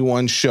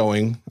 2021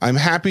 showing, I'm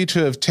happy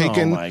to have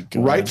taken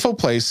rightful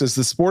place as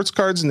the sports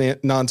cards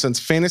nonsense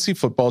fantasy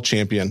football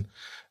champion.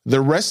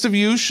 The rest of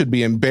you should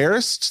be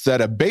embarrassed that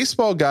a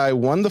baseball guy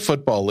won the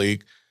football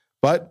league,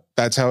 but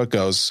that's how it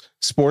goes.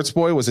 Sports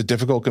Boy was a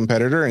difficult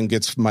competitor and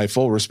gets my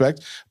full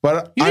respect,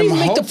 but you didn't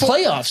even make the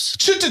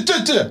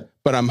playoffs.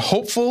 But I'm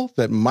hopeful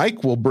that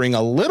Mike will bring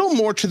a little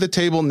more to the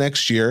table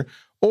next year,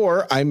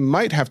 or I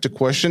might have to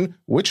question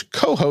which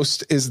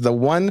co-host is the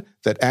one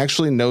that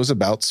actually knows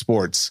about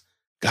sports.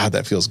 God,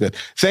 that feels good.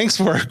 Thanks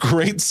for a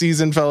great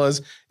season,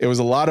 fellas. It was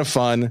a lot of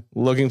fun.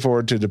 Looking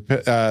forward to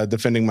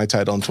defending my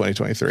title in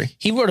 2023.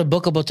 He wrote a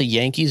book about the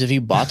Yankees. If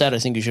you bought that, I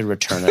think you should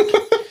return it.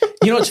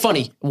 You know, it's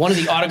funny. One of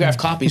the autographed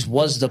copies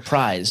was the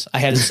prize. I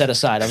had it set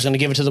aside. I was going to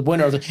give it to the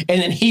winner of and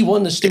then he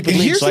won the stupid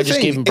league, so I just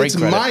gave him break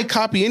credit. It's my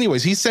copy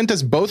anyways. He sent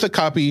us both a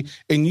copy,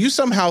 and you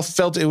somehow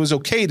felt it was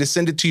okay to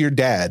send it to your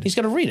dad. He's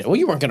going to read it. Well,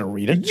 you weren't going to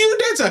read it. Your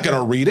dad's not going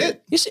to read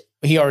it. You see,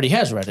 He already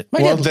has read it.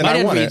 My Well, dad, then my I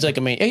dad want reads it. like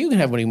a man. Yeah, you can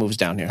have when he moves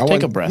down here. I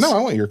Take a breath. No,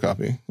 I want your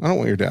copy. I don't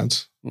want your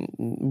dad's.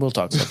 We'll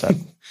talk about that.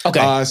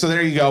 Okay. So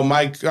there you go,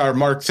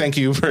 Mark. Thank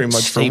you very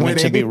much for Statement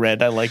winning. to be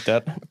read. I like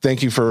that.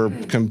 Thank you for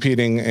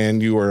competing,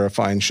 and you are a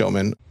fine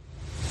showman.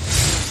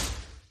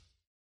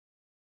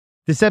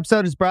 This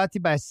episode is brought to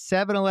you by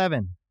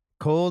 7-Eleven.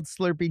 Cold,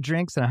 slurpy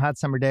drinks and a hot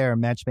summer day are a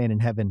match made in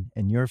heaven,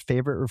 and your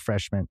favorite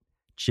refreshment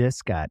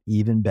just got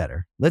even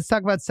better. Let's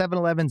talk about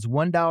 7-Eleven's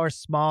 $1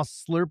 small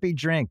slurpy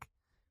drink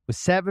with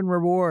 7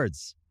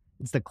 rewards.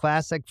 It's the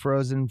classic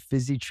frozen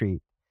fizzy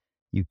treat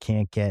you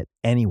can't get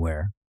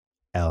anywhere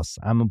else.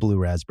 I'm a blue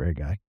raspberry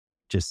guy.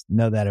 Just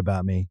know that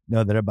about me.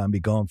 Know that about me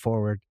going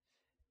forward.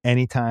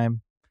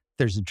 Anytime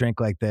there's a drink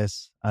like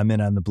this, I'm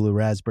in on the blue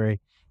raspberry.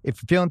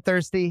 If you're feeling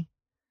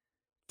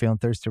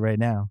thirsty right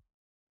now,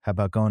 how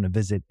about going to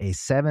visit a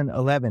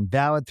 7-Eleven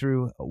valid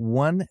through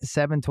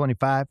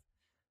 1/7/25?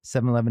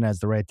 7-Eleven has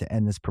the right to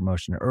end this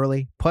promotion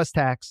early, plus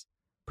tax.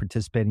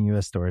 Participating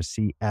U.S. stores,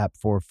 see app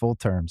for full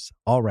terms.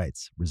 All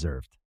rights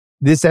reserved.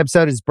 This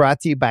episode is brought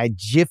to you by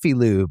Jiffy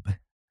Lube.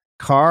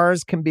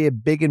 Cars can be a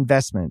big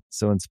investment,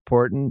 so it's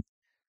important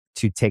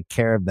to take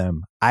care of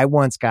them. I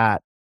once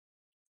got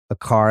a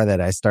car that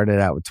I started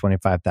out with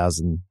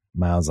 25,000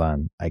 miles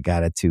on. I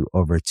got it to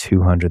over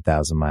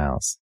 200,000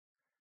 miles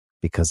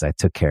because I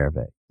took care of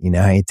it. You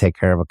know how you take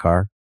care of a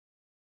car?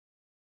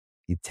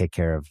 You take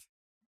care of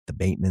the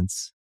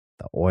maintenance,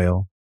 the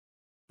oil,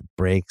 the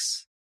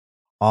brakes,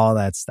 all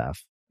that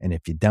stuff. And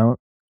if you don't,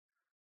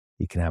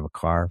 you can have a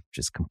car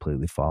just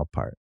completely fall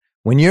apart.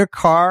 When your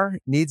car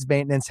needs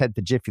maintenance, head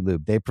to Jiffy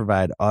Lube. They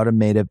provide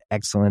automotive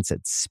excellence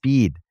at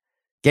speed.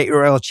 Get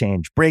your oil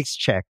change, brakes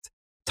checked,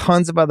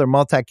 tons of other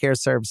multi-care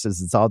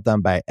services. It's all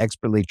done by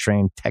expertly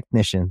trained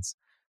technicians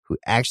who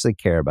actually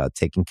care about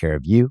taking care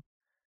of you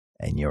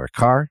and your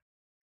car.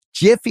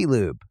 Jiffy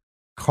Lube,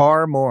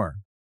 car more.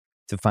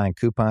 To find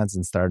coupons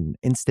and start an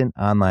instant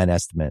online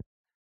estimate,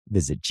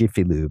 visit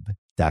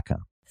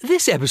jiffylube.com.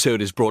 This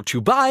episode is brought to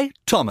you by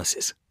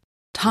Thomas's.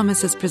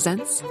 Thomas's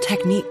presents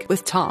Technique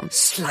with Tom.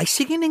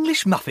 Slicing an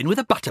English muffin with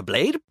a butter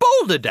blade?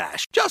 Boulder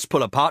Dash! Just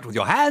pull apart with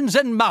your hands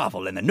and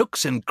marvel in the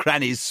nooks and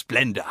crannies'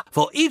 splendor.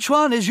 For each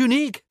one is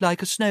unique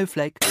like a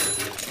snowflake.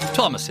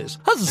 Thomas's.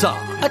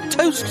 Huzzah! A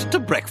toast to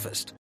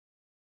breakfast.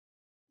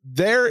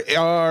 There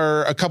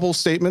are a couple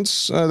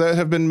statements that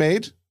have been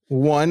made.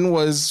 One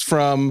was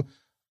from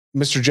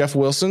Mr. Jeff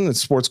Wilson, the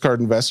sports card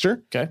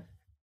investor. Okay.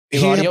 He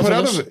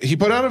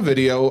put out a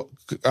video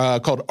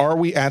called "Are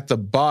We at the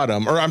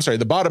Bottom?" Or I'm sorry,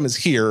 the bottom is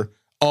here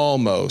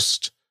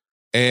almost.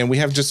 And we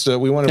have just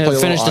we want to play a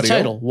little audio. Finish the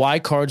title. Why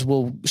cards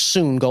will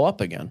soon go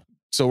up again.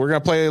 So we're going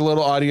to play a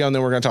little audio and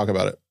then we're going to talk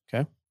about it.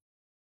 Okay.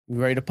 You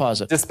ready to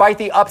pause it? Despite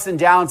the ups and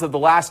downs of the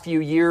last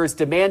few years,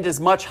 demand is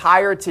much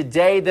higher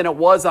today than it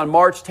was on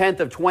March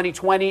 10th of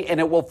 2020, and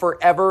it will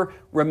forever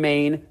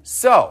remain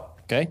so.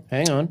 Okay,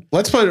 hang on.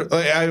 Let's put,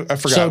 I forgot.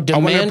 So I want to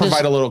demand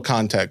provide a little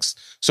context.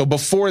 So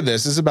before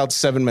this is about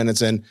 7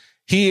 minutes in.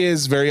 He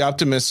is very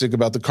optimistic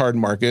about the card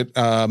market.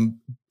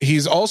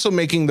 He's also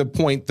making the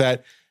point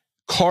that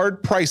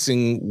card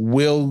pricing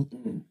will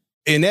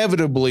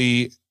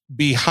inevitably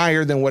be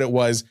higher than what it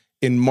was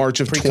in March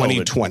of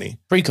 2020.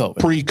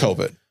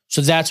 Pre-COVID.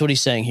 So that's what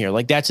he's saying here.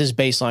 Like, that's his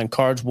baseline.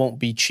 Cards won't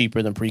be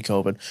cheaper than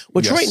pre-COVID,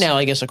 which right now,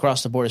 I guess,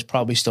 across the board is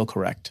probably still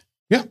correct.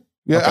 Yeah.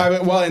 Yeah.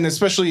 Okay. Well, and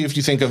especially if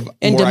you think of more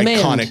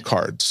iconic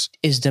cards.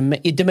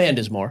 Demand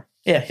is more.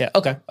 Yeah.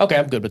 Okay,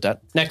 I'm good with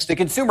that. Next. The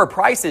Consumer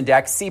Price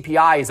Index,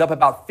 CPI, is up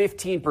about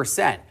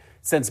 15%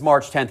 since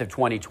March 10th of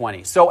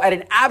 2020. So at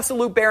an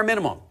absolute bare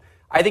minimum,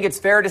 I think it's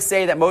fair to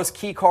say that most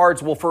key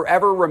cards will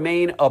forever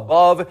remain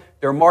above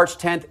their March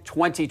 10th,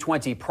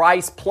 2020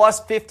 price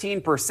plus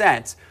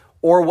 15%.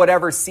 Or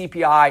whatever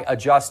CPI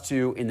adjusts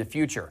to in the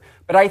future.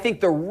 But I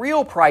think the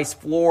real price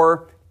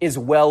floor is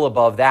well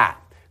above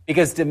that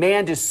because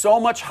demand is so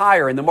much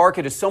higher and the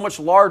market is so much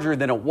larger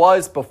than it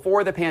was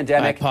before the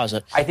pandemic. Pause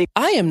it.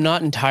 I am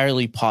not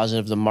entirely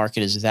positive the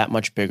market is that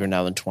much bigger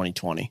now than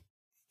 2020.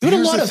 You had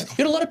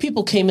a lot of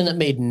people came in that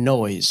made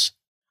noise.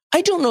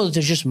 I don't know that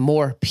there's just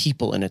more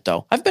people in it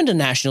though. I've been to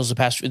Nationals the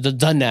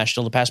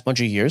past bunch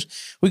of years.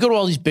 We go to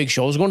all these big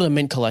shows. We're going to the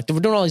Mint Collective.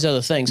 We're doing all these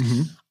other things.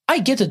 Mm-hmm. I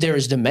get that there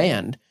is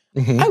demand.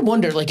 Mm-hmm. I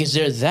wonder, is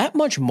there that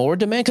much more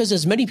demand? Because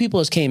as many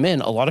people as came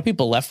in, a lot of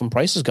people left when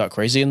prices got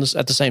crazy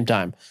at the same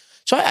time.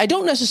 So I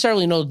don't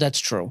necessarily know that that's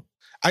true.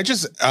 I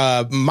just,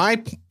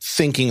 my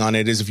thinking on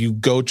it is if you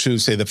go to,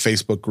 say, the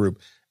Facebook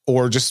group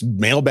or just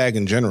mailbag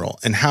in general,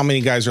 and how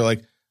many guys are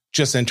like,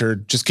 just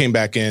entered, just came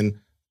back in,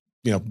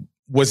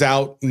 was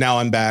out, now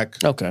I'm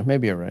back. Okay,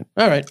 maybe you're right.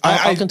 All right,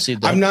 I'll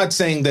concede that. I'm not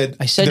saying that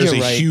there's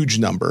a huge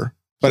number,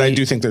 but I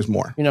do think there's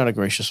more. You're not a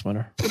gracious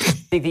winner.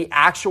 The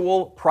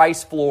actual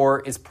price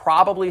floor is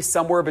probably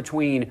somewhere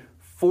between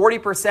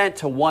 40%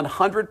 to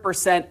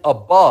 100%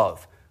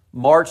 above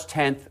March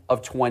 10th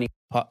of 2020.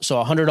 So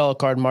a $100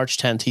 card March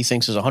 10th, he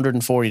thinks is $140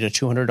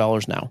 to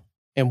 $200 now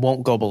and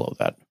won't go below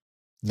that.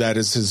 That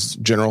is his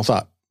general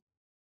thought.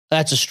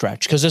 That's a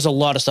stretch because there's a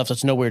lot of stuff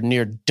that's nowhere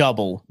near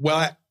double.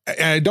 Well,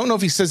 I don't know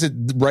if he says it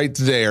right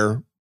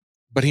there,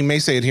 but he may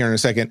say it here in a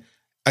second.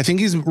 I think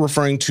he's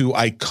referring to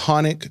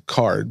iconic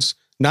cards,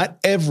 not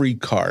every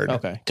card.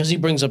 Okay, because he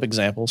brings up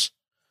examples.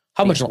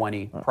 How much?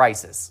 20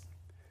 prices.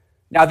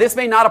 Now, this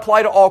may not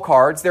apply to all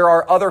cards. There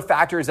are other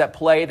factors at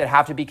play that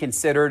have to be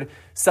considered,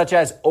 such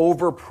as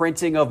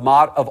overprinting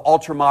of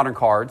ultra-modern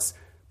cards,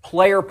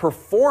 player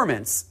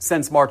performance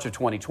since March of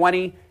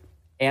 2020,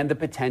 and the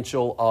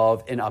potential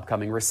of an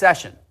upcoming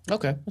recession.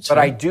 Okay. But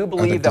I do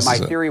believe that my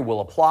theory will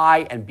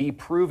apply and be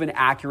proven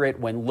accurate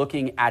when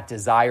looking at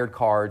desired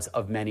cards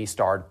of many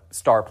star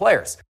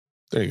players.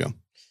 There you go.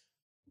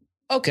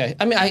 Okay.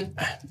 I mean,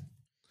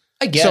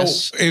 I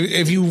guess. So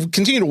if you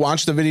continue to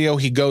watch the video,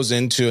 he goes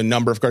into a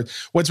number of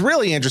cards. What's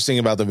really interesting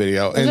about the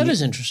video, and that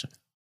is interesting.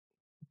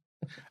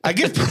 I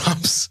give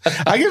props.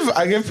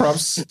 I give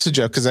props to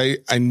Jeff because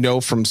I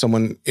know from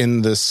someone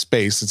in this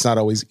space, it's not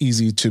always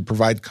easy to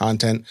provide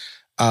content.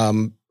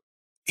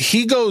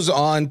 He goes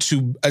on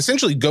to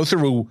essentially go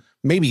through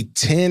maybe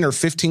 10 or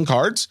 15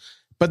 cards.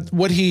 But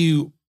what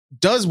he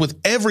does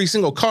with every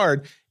single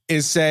card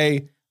is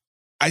say,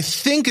 I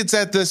think it's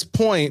at this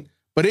point,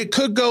 but it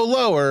could go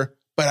lower,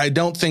 but I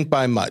don't think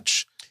by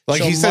much.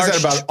 Like so he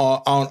says that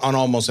about on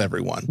almost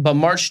everyone. But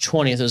March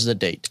 20th is the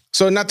date.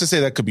 So not to say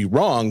that could be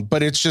wrong,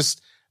 but it's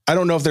just, I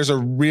don't know if there's a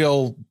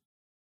real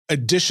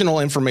additional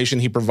information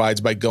he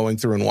provides by going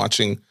through and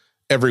watching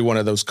every one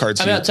of those cards.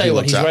 I mean, I'll tell you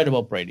what, he's right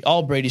about Brady.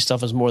 All Brady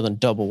stuff is more than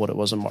double what it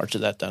was in March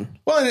of that then.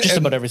 Well, just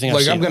about everything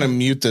like I'm going to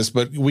mute this,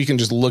 but we can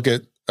just look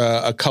at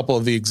a couple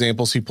of the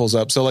examples he pulls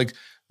up. So like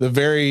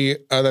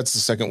that's the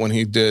second one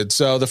he did.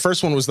 So the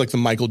first one was like the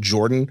Michael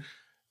Jordan.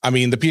 I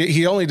mean,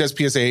 he only does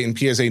PSA 8 and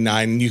PSA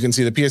 9. You can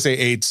see the PSA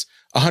 8's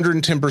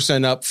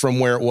 110% up from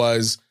where it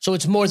was. So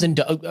it's more than,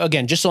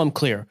 again, just so I'm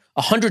clear,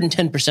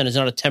 110% is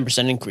not a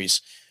 10%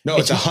 increase. No,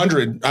 it's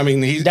 100. I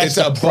mean, it's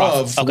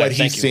above what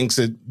he thinks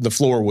the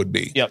floor would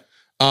be. Yep.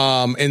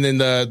 And then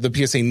the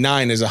PSA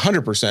 9 is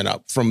 100%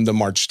 up from the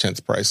March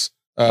 10th price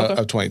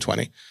of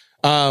 2020.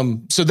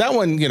 So that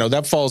one,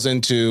 that falls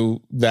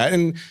into that.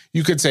 And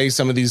you could say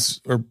some of these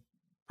are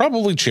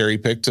probably cherry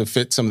picked to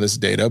fit some of this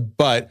data.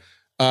 But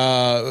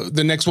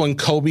the next one,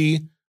 Kobe,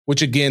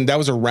 which again, that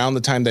was around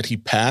the time that he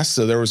passed.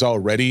 So there was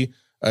already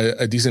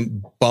a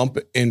decent bump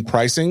in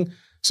pricing.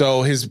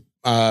 So his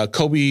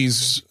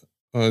Kobe's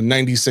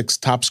 96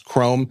 Topps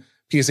Chrome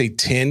PSA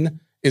 10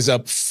 is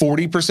up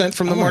 40%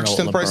 from the March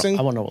 10th pricing.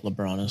 I want to know what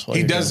LeBron is.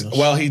 He does.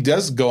 Well, he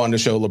does go on to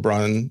show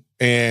LeBron,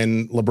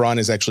 and LeBron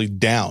is actually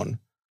down.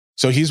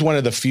 So he's one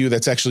of the few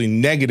that's actually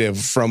negative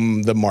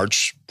from the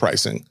March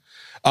pricing.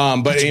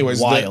 But that's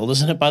anyways, wild,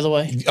 isn't it? By the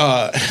way,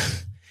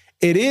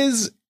 it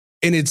is,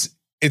 and it's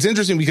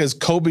interesting because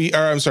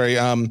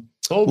LeBron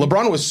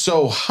was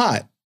so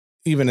hot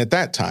even at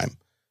that time.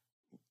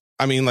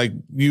 I mean, like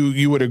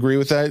you would agree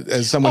with that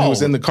as someone who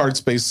was in the card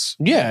space.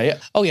 Yeah.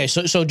 Oh yeah.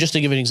 So just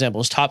to give an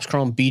example, his Topps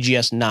Chrome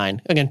BGS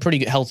 9, again, pretty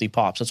good, healthy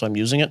pops. That's why I'm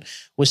using it,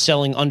 was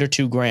selling under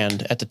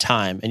 $2,000 at the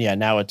time. And yeah,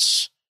 now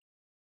it's,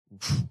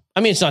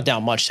 I mean, it's not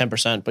down much,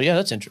 10%, but yeah,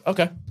 that's interesting.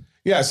 Okay.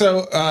 Yeah.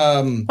 So,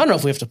 I don't know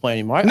if we have to play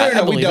anymore.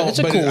 No, we don't.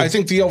 But I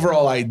think the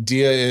overall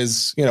idea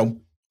is,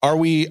 are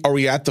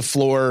we at the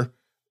floor?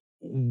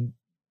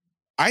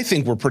 I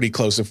think we're pretty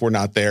close if we're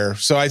not there.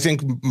 So I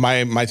think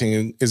my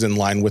thing is in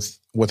line with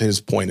what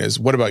his point is.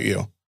 What about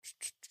you?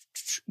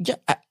 Yeah,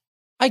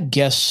 I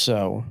guess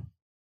so.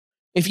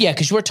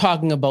 Because we're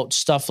talking about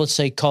stuff, let's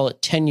say, call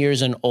it 10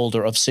 years and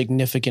older of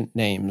significant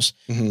names.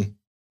 Mm-hmm.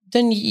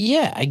 Then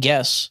yeah, I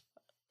guess.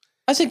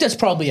 I think that's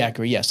probably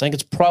accurate. Yes, I think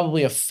it's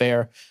probably a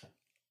fair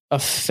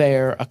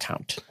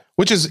account.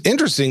 Which is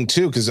interesting,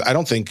 too, because I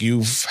don't think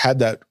you've had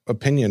that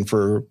opinion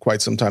for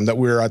quite some time that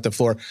we're at the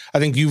floor. I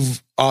think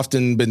you've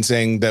often been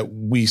saying that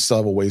we still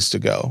have a ways to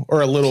go,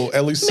 or at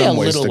least some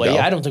ways to go.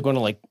 I don't think we're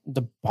going to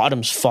the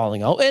bottom's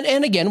falling out.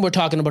 And again, we're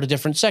talking about a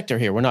different sector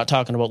here. We're not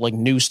talking about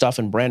new stuff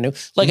and brand new.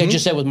 Like I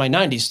just said with my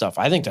 90s stuff,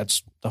 I think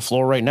that's the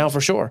floor right now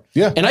for sure.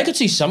 Yeah. And I could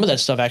see some of that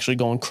stuff actually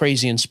going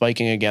crazy and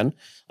spiking again.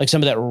 Like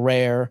some of that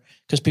rare,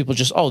 because people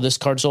just, this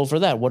card sold for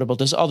that. What about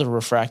this other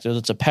refractor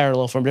that's a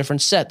parallel from a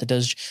different set that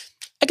does...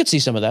 I could see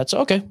some of that. So,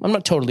 okay, I'm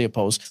not totally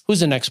opposed.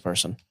 Who's the next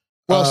person?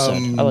 Well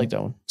said. I like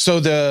that one. So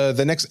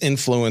the next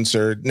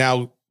influencer,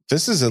 now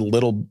this is a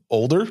little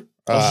older. This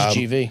is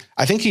GV.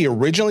 I think he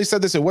originally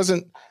said this. It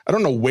wasn't, I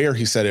don't know where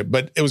he said it,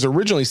 but it was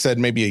originally said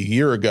maybe a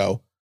year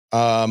ago.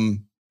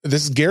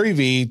 This is Gary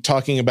V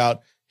talking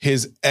about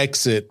his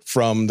exit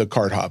from the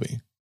card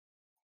hobby.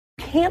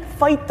 Can't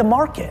fight the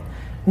market.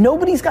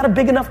 Nobody's got a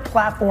big enough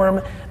platform.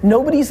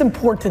 Nobody's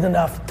important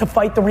enough to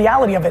fight the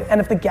reality of it.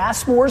 And if the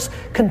gas wars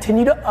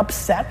continue to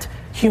upset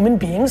human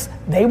beings,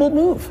 they will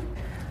move.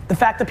 The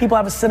fact that people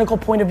have a cynical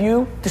point of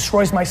view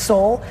destroys my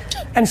soul.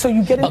 And so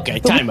you get it. Okay,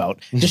 time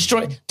out.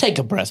 Take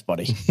a breath,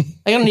 buddy.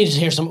 I don't need to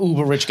hear some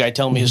uber rich guy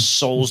tell me his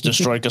soul's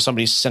destroyed because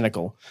somebody's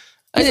cynical.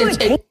 I'm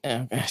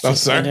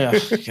sorry.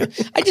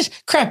 I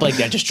just, crap like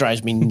that just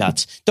drives me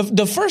nuts.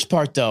 The first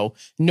part, though,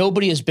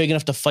 nobody is big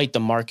enough to fight the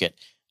market.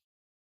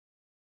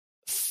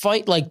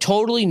 Fight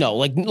totally no,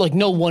 like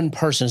no one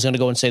person is going to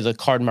go and say the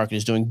card market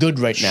is doing good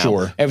right now.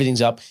 Sure.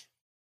 Everything's up.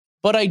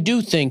 But I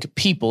do think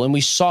people, and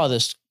we saw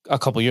this a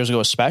couple years ago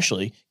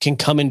especially, can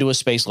come into a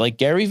space like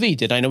Gary Vee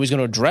did. I know he's going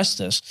to address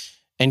this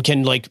and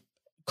can like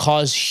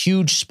cause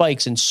huge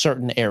spikes in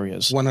certain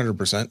areas.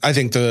 100%. I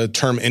think the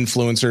term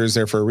influencer is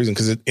there for a reason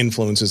because it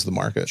influences the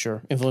market.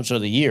 Sure. Influencer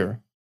of the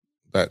year.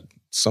 That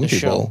some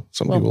people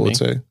me. would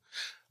say.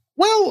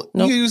 Well,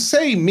 you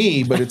say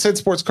me, but it said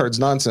Sports Cards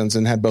Nonsense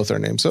and had both our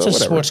names. So It's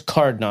whatever. Sports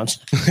Card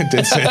Nonsense. It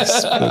did say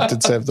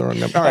have the wrong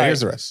name. All right,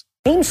 here's the rest.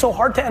 Aimed so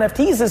hard to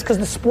NFTs is because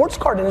the sports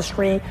card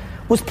industry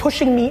was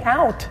pushing me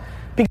out.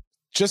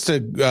 He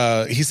said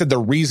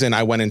the reason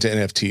I went into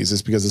NFTs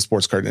is because the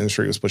sports card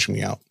industry was pushing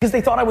me out. Because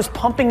they thought I was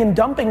pumping and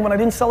dumping when I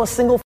didn't sell a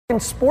single fucking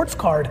sports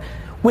card.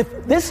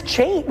 With this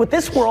chain, with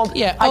this world,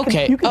 you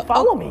can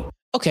follow me.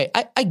 Okay,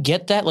 I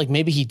get that. Like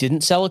maybe he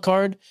didn't sell a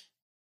card.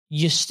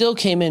 You still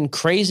came in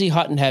crazy,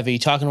 hot and heavy,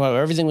 talking about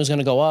everything was going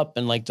to go up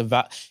and like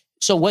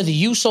so whether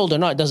you sold or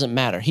not, it doesn't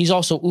matter. He's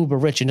also uber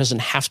rich and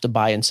doesn't have to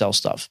buy and sell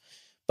stuff.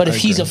 But if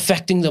he's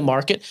affecting the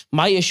market,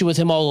 my issue with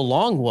him all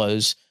along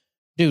was,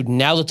 dude,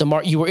 now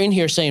that you were in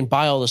here saying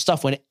buy all the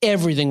stuff when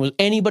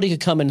anybody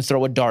could come in and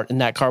throw a dart and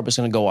that card was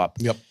going to go up.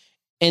 Yep.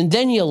 And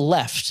then you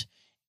left.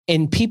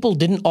 And people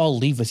didn't all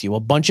leave with you. A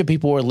bunch of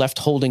people were left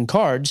holding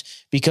cards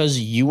because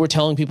you were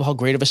telling people how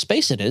great of a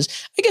space it is.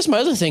 I guess my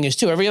other thing is,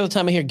 too, every other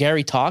time I hear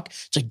Gary talk,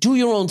 it's like, do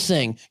your own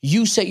thing.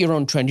 You set your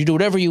own trend. You do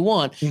whatever you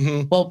want.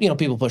 Mm-hmm. Well,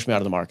 people pushed me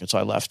out of the market, so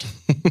I left.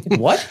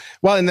 What?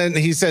 Well, and then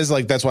he says,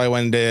 like, that's why I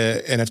went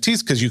into NFTs,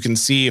 because you can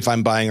see if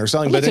I'm buying or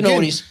selling. I'd like to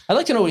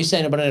know what he's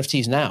saying about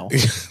NFTs now.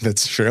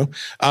 That's true.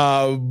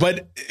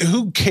 But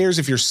who cares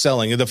if you're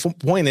selling? The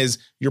point is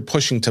you're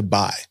pushing to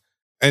buy.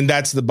 And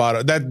that's the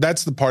bottom.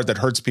 That's the part that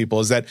hurts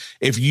people, is that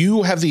if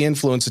you have the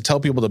influence to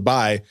tell people to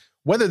buy,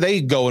 whether they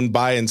go and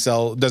buy and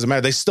sell, doesn't matter.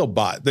 They still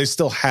bought. They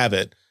still have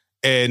it.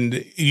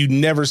 And you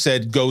never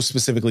said go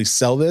specifically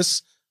sell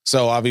this.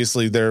 So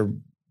obviously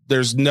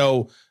there's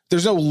no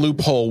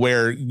loophole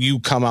where you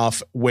come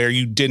off where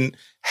you didn't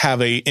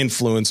have a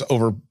influence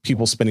over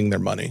people spending their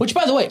money. Which,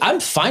 by the way, I'm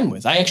fine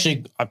with. I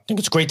think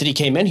it's great that he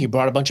came in. He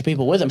brought a bunch of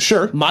people with him.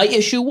 Sure. My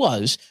issue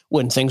was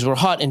when things were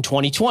hot in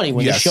 2020,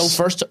 when the show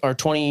first, or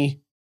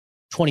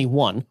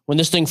 2021, when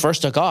this thing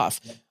first took off,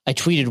 I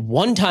tweeted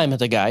one time at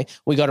the guy.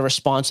 We got a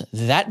response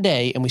that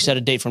day, and we set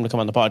a date for him to come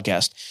on the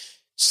podcast.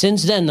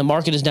 Since then, the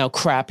market is now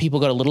crap. People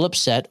got a little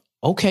upset.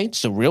 Okay,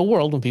 it's the real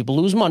world. When people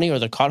lose money or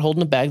they're caught holding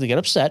the bag, they get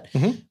upset.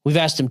 Mm-hmm. We've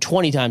asked him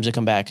 20 times to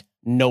come back.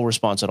 No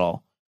response at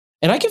all.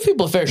 And I give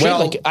people a fair shake.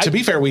 Well, to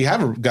be fair, we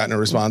haven't gotten a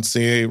response.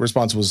 The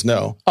response was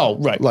no. Oh,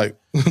 right.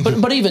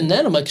 But even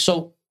then, I'm like,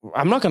 so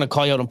I'm not going to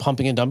call you out on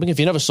pumping and dumping. If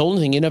you never sold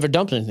anything, you never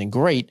dumped anything.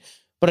 Great.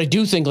 But I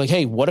do think, like,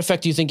 hey, what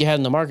effect do you think you had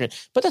in the market?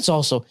 But that's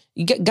also,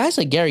 guys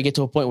like Gary get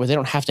to a point where they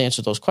don't have to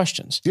answer those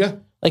questions. Yeah.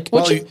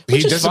 Which he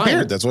is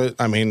disappeared. Fine. That's what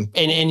I mean.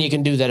 And you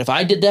can do that. If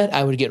I did that,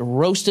 I would get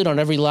roasted on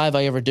every live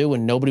I ever do,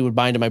 and nobody would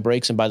buy into my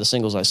breaks and buy the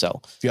singles I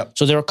sell. Yep.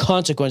 So there are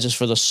consequences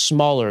for the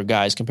smaller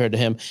guys compared to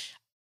him.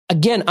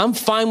 Again, I'm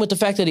fine with the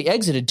fact that he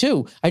exited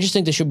too. I just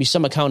think there should be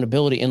some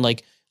accountability in,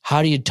 like,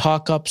 how do you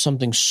talk up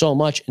something so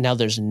much and now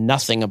there's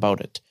nothing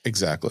about it?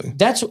 Exactly.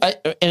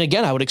 And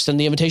again, I would extend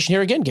the invitation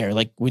here again, Gary.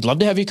 Like, we'd love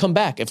to have you come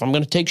back. If I'm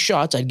going to take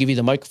shots, I'd give you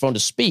the microphone to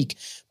speak.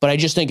 But I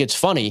just think it's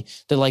funny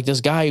that, like, this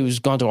guy who's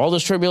gone through all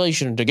this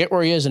tribulation to get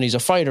where he is, and he's a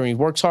fighter and he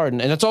works hard, and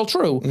that's all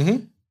true.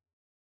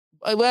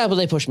 Mm-hmm. Well, but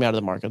they pushed me out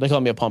of the market. They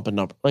call me a pump and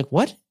number. Like,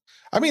 what?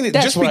 I mean,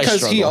 just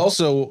because he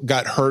also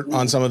got hurt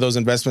on some of those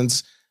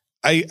investments,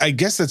 I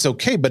guess that's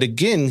okay. But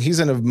again, he's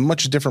in a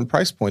much different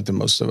price point than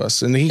most of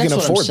us, and he can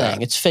afford that.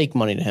 It's fake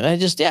money to him.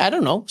 I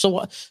don't know.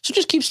 So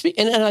just keep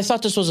speaking. And I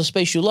thought this was a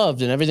space you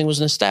loved, and everything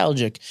was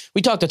nostalgic.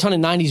 We talked a ton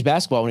of 90s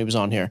basketball when he was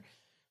on here.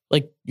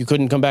 Like, you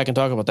couldn't come back and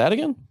talk about that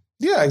again?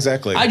 Yeah,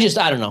 exactly. I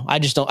don't know. I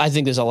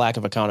think there's a lack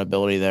of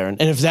accountability there.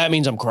 And if that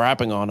means I'm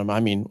crapping on him, I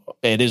mean,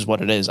 it is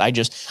what it is. I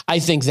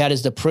think that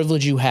is the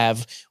privilege you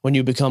have when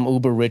you become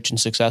uber rich and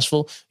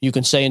successful. You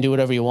can say and do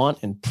whatever you want,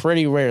 and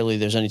pretty rarely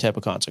there's any type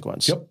of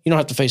consequence. Yep. You don't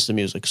have to face the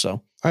music.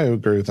 So I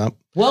agree with that.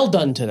 Well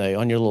done today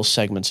on your little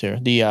segments here.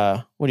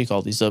 The what do you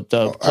call these? The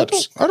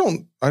clips. I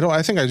don't.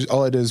 I think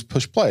all I did is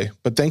push play.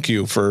 But thank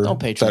you for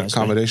that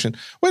accommodation.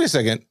 Wait a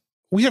second.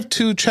 We have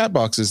 2 chat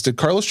boxes. Did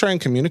Carlos try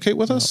and communicate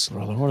with us?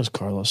 Brother, what is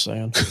Carlos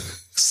saying?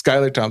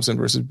 Skylar Thompson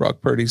versus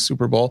Brock Purdy,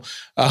 Super Bowl.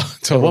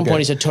 At one point,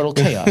 he said total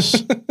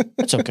chaos.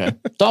 That's okay.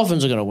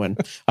 Dolphins are going to win.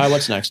 All right,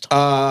 what's next?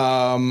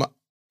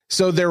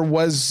 So there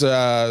was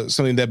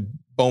something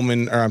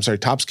that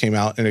Topps came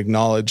out and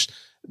acknowledged.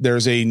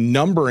 There's a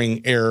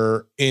numbering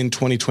error in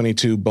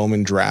 2022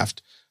 Bowman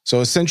draft. So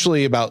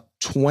essentially about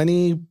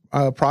 20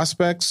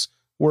 prospects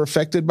were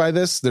affected by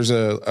this. There's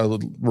a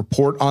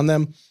report on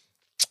them.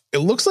 It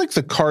looks like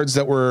the cards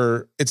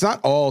it's not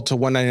all to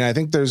 199. I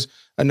think there's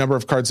a number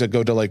of cards that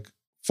go to like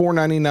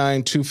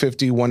 499,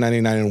 250,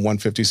 199, and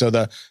 150. So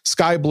the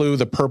sky blue,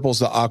 the purples,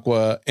 the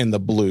aqua, and the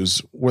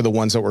blues were the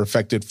ones that were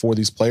affected for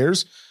these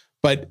players.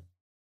 But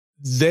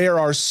there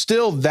are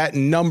still that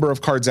number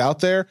of cards out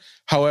there.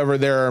 However,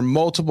 there are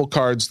multiple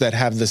cards that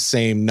have the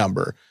same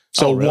number.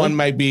 So one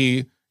might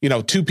be,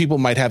 2 people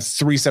might have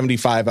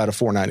 375 out of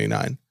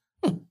 499.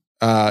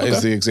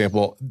 is the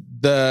example.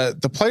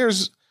 The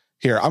players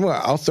here,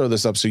 I'll throw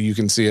this up so you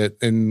can see it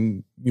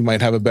and you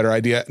might have a better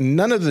idea.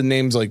 None of the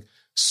names like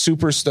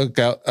super stood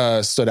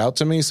out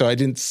to me, so I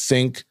didn't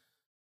think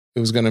it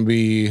was going to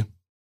be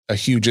a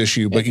huge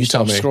issue. But you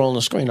tell me. Scrolling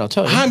the screen, I'll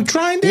tell you. I'm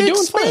trying to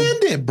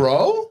expand it,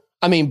 bro.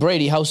 I mean,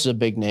 Brady House is a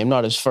big name,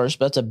 not his first,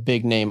 but that's a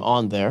big name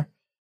on there.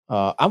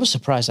 I was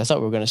surprised. I thought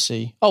we were going to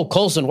see. Oh,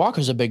 Colson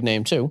Walker's a big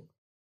name too.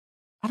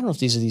 I don't know if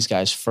these are these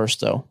guys first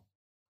though.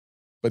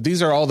 But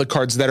these are all the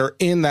cards that are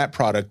in that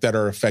product that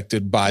are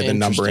affected by the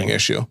numbering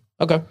issue.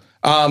 Okay.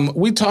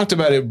 We talked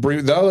about it.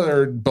 The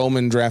other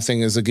Bowman draft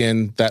thing is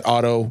again that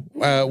auto.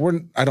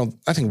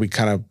 I think we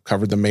kind of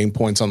covered the main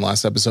points on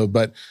last episode,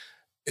 but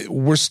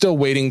we're still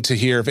waiting to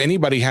hear if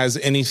anybody has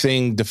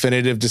anything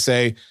definitive to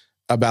say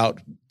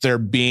about there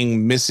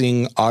being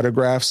missing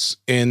autographs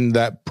in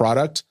that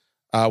product.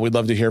 We'd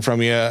love to hear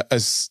from you.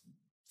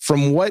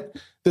 From what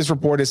this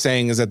report is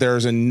saying is that there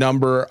is a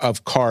number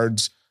of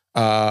cards,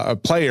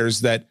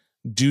 players that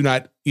do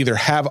not either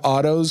have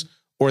autos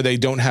or they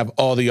don't have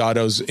all the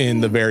autos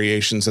in the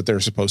variations that they're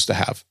supposed to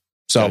have.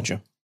 So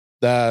Gotcha.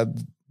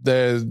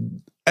 the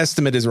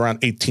estimate is around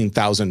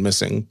 18,000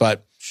 missing,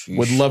 but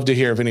would love to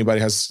hear if anybody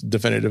has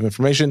definitive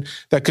information.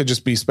 That could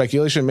just be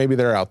speculation. Maybe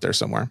they're out there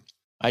somewhere.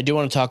 I do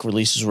want to talk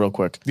releases real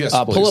quick. Yes,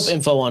 pull up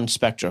info on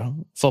Spectra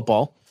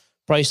football,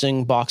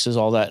 pricing, boxes,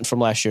 all that, and from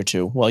last year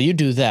too. While you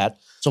do that,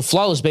 so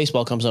Flawless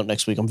Baseball comes out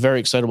next week. I'm very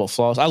excited about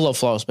Flawless. I love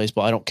Flawless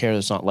Baseball. I don't care that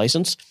it's not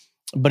licensed,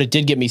 but it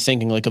did get me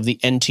thinking like of the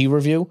NT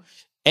review.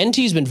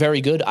 NT's been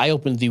very good. I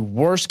opened the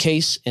worst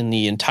case in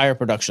the entire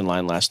production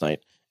line last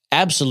night.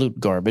 Absolute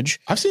garbage.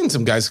 I've seen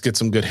some guys get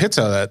some good hits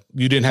out of that.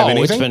 You didn't have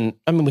anything?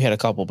 We had a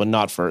couple, but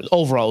not for,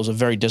 overall, it was a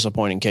very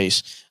disappointing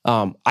case.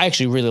 I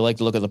actually really like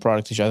the look of the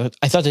product.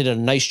 I thought they did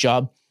a nice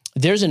job.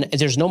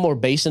 There's no more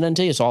base in NT.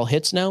 It's all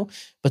hits now,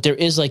 but there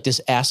is like this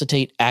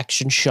acetate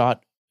action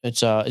shot. I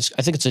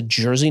think it's a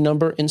jersey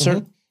number insert.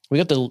 Mm-hmm. We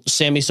got the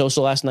Sammy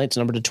Sosa last night. It's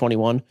numbered to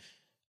 21.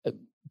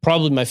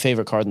 Probably my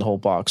favorite card in the whole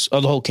box,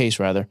 or the whole case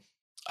rather.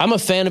 I'm a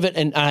fan of it,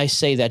 and I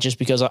say that just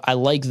because I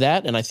like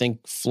that, and I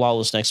think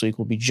Flawless next week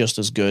will be just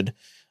as good.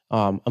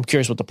 I'm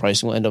curious what the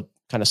pricing will end up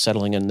kind of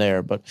settling in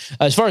there. But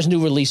as far as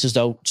new releases,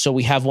 though, so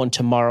we have one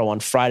tomorrow on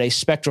Friday.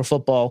 Spectra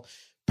Football.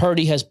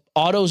 Purdy has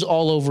autos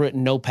all over it,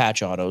 no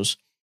patch autos.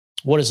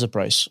 What is the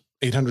price?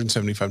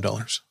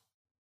 $875.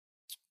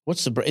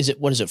 What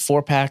is it,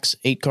 4 packs,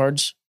 8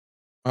 cards?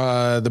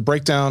 The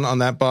breakdown on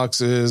that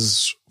box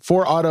is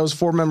 4 autos,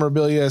 4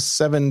 memorabilia,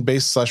 7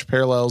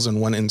 base/parallels,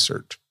 and 1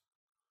 insert.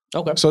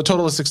 Okay. So a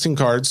total of 16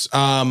 cards.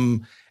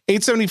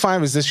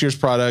 $875 is this year's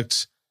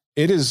product.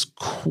 It is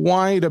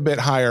quite a bit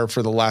higher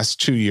for the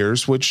last 2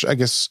 years, which I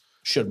guess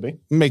should be.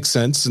 Makes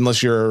sense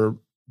unless you're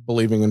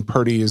believing in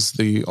Purdy is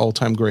the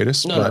all-time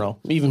greatest. No.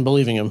 Even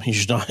believing him, it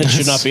should not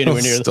be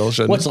anywhere near. Still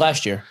shouldn't. What's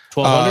last year?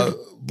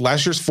 1,200?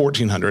 Last year's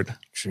 1,400.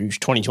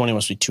 2020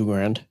 must be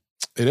 $2,000.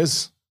 It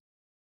is.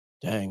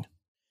 Dang.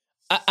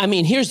 I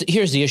mean, here's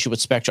the issue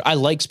with Spectra. I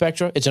like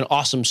Spectra. It's an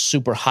awesome,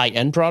 super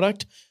high-end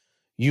product.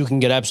 You can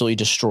get absolutely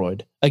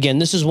destroyed. Again,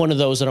 this is one of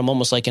those that I'm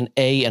almost like an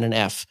A and an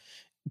F.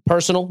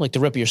 Personal, like to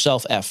rip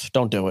yourself, F.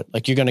 Don't do it.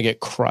 Like you're going to get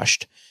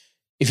crushed.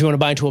 If you want to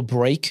buy into a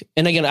break,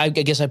 and again, I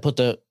guess I put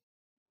the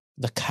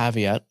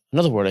caveat,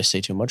 another word I say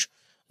too much,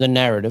 the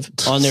narrative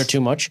on there too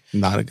much.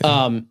 Not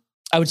again.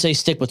 I would say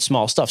stick with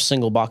small stuff,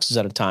 single boxes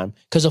at a time.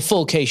 Because a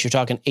full case, you're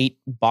talking 8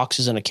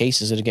 boxes in a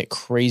case, is going to get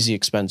crazy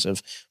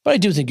expensive. But I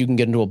do think you can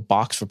get into a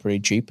box for pretty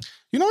cheap.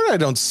 You know what I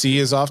don't see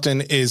as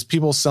often is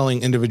people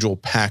selling individual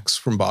packs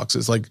from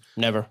boxes. Like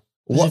never.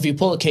 If you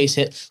pull a case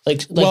hit,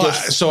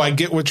 so I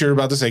get what you're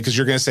about to say, because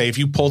you're going to say if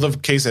you pull the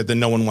case hit, then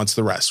no one wants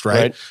the rest,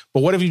 right?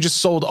 But what if you just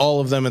sold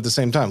all of them at the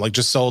same time? Like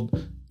just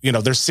sold,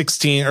 there's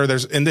 16 or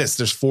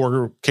there's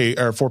 4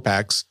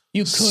 packs.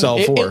 You could sell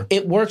 4.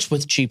 It works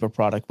with cheaper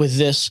product. With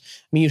this,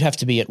 I mean, you'd have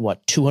to be at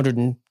what,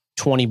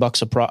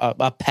 $220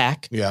 a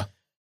pack. Yeah.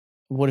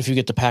 What if you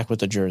get the pack with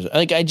the jersey?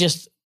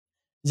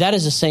 That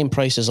is the same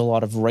price as a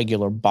lot of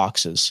regular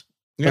boxes.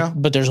 Yeah.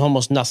 But there's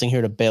almost nothing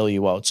here to bail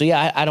you out. So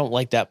yeah, I don't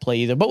like that play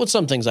either. But with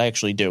some things I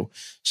actually do.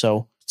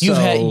 So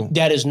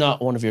that is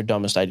not one of your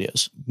dumbest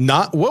ideas.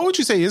 What would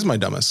you say is my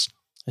dumbest?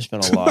 There's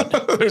been a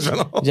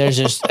lot. There's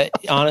just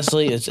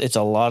honestly, it's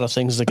a lot of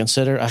things to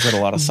consider. I've got a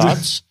lot of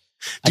thoughts.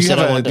 Do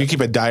you keep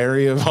a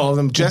diary of all of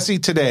them? Jesse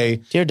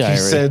today, dear diary,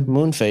 said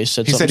Moonface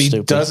said he something said he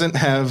stupid. Doesn't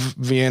have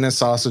Vienna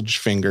sausage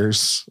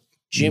fingers.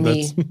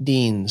 Jimmy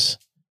Deans.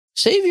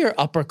 Save your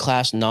upper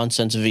class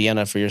nonsense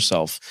Vienna for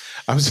yourself.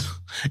 Is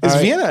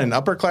Vienna an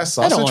upper class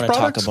sausage? I don't want to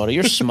product? talk about it.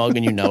 You're smug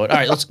and you know it. All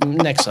right, let's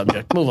next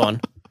subject. Move on.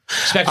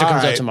 Spectre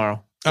comes out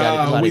tomorrow.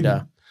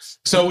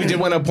 So we did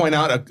want to point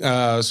out.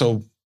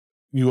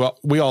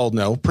 We all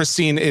know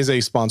Pristine is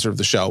a sponsor of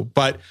the show,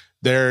 but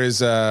there is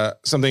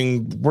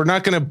something. We're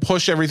not going to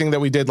push everything that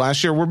we did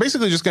last year. We're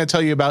basically just going to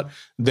tell you about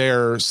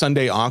their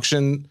Sunday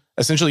auction.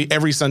 Essentially,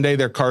 every Sunday,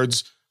 their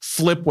cards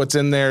flip what's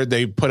in there.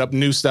 They put up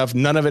new stuff.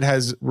 None of it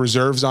has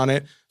reserves on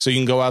it. So you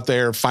can go out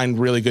there, find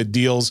really good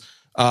deals.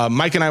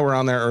 Mike and I were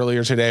on there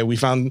earlier today. We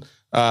found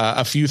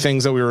a few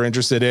things that we were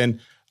interested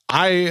in.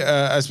 I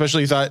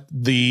especially thought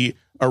the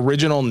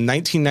original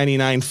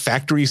 1999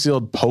 factory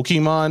sealed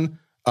Pokemon.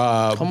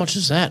 How much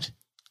is that?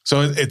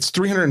 So it's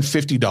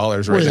 $350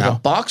 right What is it, now. a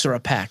box or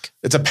a pack?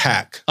 It's a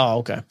pack. Oh,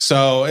 okay.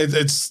 So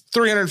it's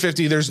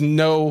 $350. There's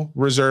no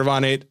reserve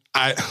on it.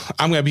 I'm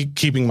going to be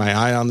keeping my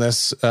eye on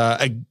this.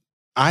 I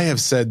have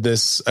said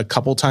this a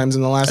couple times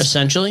in the last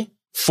essentially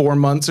 4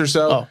 months or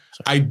so. Oh,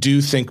 I do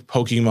think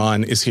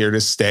Pokemon is here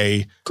to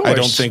stay. I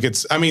don't think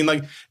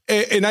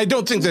and I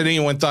don't think that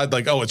anyone thought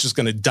like, oh, it's just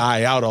going to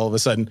die out all of a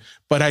sudden.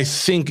 But I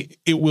think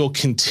it will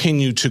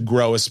continue to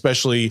grow,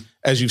 especially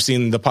as you've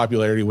seen the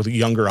popularity with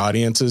younger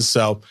audiences.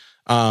 So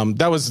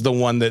that was the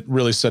one that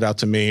really stood out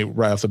to me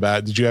right off the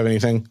bat. Did you have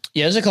anything?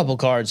 Yeah, there's a couple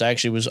cards. I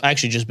actually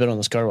just bid on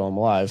this card while I'm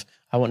alive.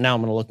 Now I'm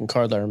going to look in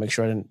card letter and make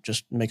sure I didn't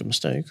just make a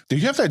mistake. Do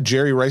you have that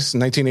Jerry Rice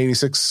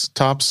 1986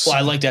 tops? Well,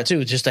 I like that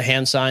too. It's just a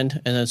hand signed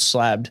and then it's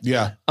slabbed.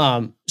 Yeah.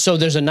 So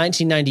there's a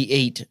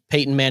 1998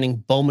 Peyton Manning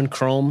Bowman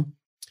Chrome.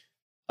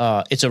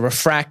 It's a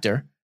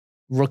refractor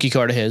rookie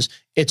card of his.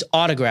 It's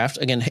autographed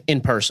again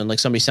in person, like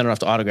somebody sent it off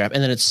to autograph,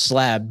 and then it's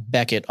slabbed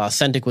Beckett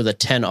authentic with a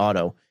 10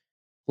 auto.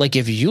 Like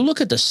if you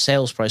look at the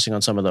sales pricing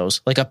on some of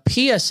those, like a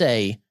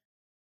PSA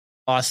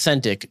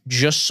authentic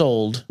just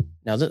sold.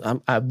 Now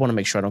I want to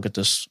make sure I don't get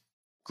this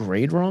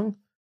grade wrong.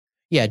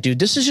 Yeah, dude,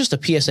 this is just a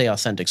PSA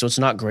authentic, so it's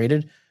not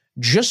graded.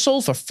 Just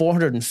sold for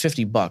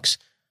 $450.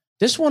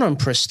 This one on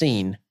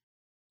pristine.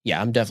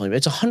 Yeah,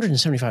 it's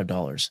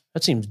 $175.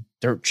 That seems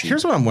dirt cheap.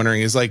 Here's what I'm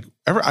wondering is like,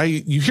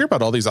 you hear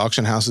about all these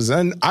auction houses,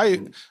 and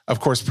of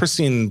course,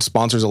 Pristine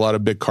sponsors a lot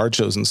of big card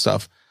shows and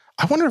stuff.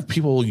 I wonder if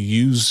people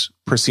use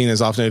Pristine as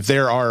often, if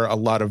there are a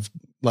lot of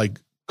like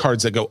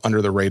cards that go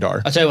under the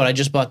radar. I'll tell you what, I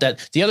just bought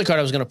that. The other card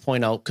I was going to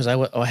point out, because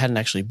I hadn't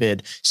actually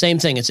bid. Same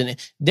thing.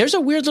 There's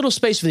a weird little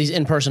space for these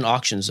in-person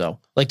auctions though.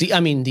 Like the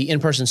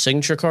in-person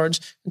signature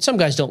cards, and some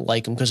guys don't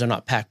like them because they're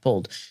not pack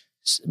pulled.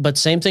 But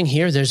same thing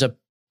here. There's a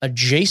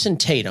Jason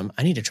Tatum.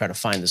 I need to try to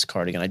find this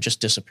card again. I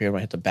just disappeared when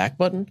I hit the back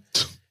button.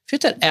 If you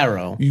hit that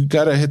arrow, you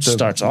got to hit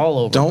starts all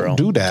over, Don't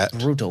do that.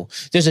 Brutal.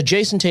 There's a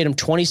Jason Tatum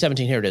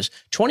 2017. Here it is.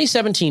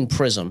 2017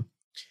 Prism.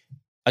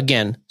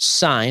 Again,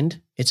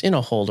 signed. It's in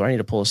a holder. I need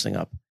to pull this thing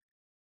up.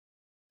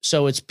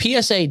 So it's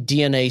PSA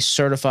DNA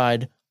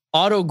certified,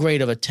 auto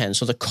grade of a 10.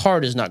 So the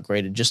card is not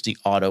graded, just the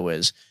auto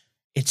is.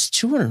 It's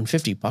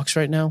 $250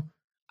 right now.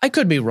 I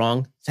could be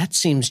wrong. That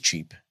seems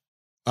cheap.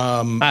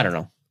 I don't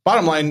know.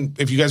 Bottom line,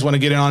 if you guys want to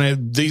get in on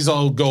it, these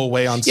all go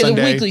away on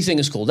Sunday. The weekly thing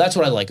is cool. That's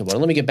what I like about it.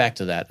 Let me get back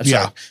to that.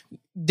 Yeah.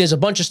 There's a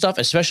bunch of stuff,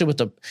 especially with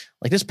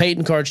this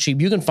Peyton card's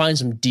cheap. You can find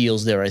some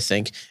deals there, I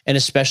think. And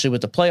especially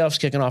with the playoffs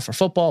kicking off for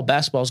football,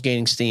 basketball's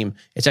gaining steam.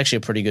 It's actually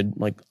a pretty good,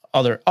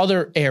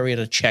 other area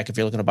to check if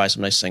you're looking to buy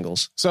some nice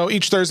singles. So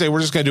each Thursday, we're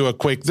just going to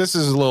do this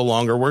is a little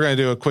longer. We're going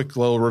to do a quick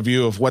little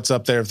review of what's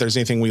up there. If there's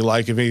anything we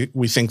like, if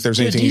we think there's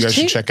anything you guys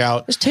should check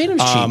out. This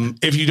Tatum's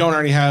cheap. If you don't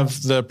already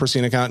have the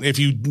Pristine account, if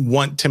you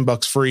want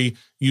 $10 free,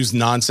 use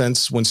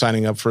Nonsense when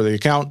signing up for the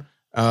account.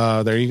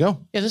 There you go.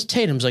 Yeah, this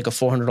Tatum's like a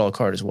 $400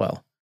 card as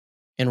well.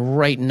 And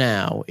right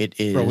now it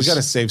is. Bro, we got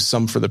to save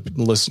some for the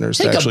listeners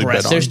to actually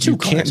bid on. There's two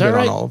cards. Can't bid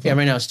on all of them. Yeah,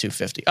 right now it's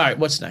 $250. All right,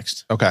 what's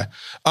next? Okay.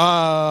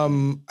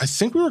 I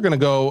think we were going to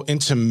go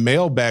into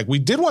mailbag. We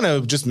did want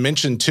to just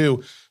mention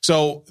too.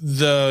 So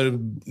the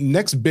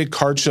next big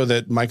card show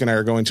that Mike and I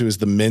are going to is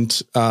the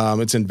Mint.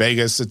 It's in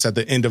Vegas. It's at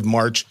the end of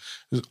March.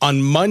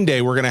 On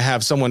Monday, we're going to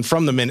have someone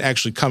from the Mint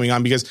actually coming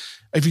on, because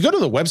if you go to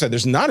the website,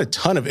 there's not a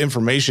ton of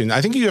information. I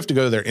think you have to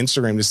go to their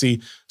Instagram to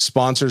see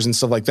sponsors and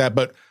stuff like that.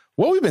 But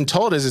what we've been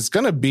told is it's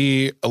going to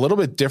be a little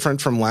bit different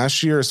from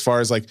last year as far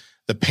as like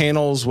the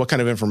panels, what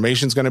kind of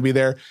information is going to be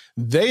there.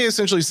 They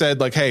essentially said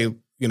like, hey,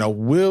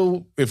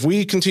 if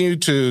we continue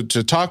to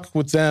talk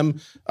with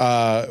them,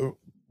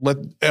 let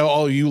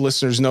all you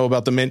listeners know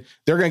about the Mint.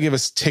 They're going to give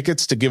us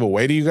tickets to give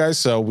away to you guys.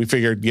 So we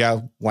figured, yeah,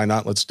 why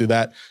not? Let's do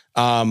that.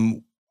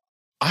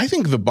 I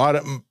think the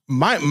bottom,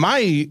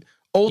 my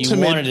ultimate,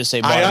 you wanted to say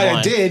bottom line.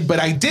 I did, but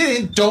I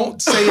didn't.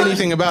 Don't say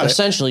anything about it.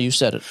 Essentially, you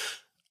said it.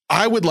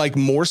 I would like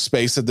more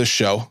space at the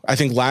show. I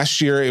think last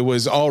year it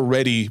was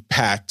already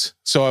packed.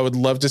 So I would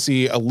love to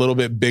see a little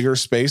bit bigger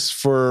space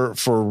for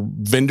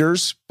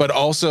vendors, but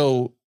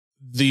also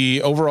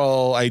the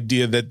overall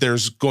idea that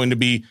there's going to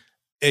be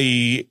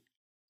a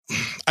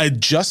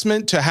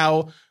adjustment to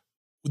how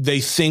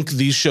they think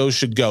these shows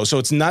should go. So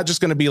it's not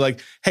just going to be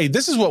like, hey,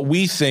 this is what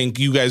we think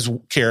you guys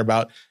care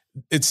about.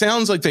 It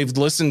sounds like they've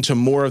listened to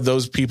more of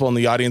those people in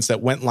the audience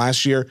that went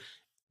last year.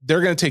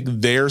 They're going to take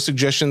their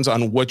suggestions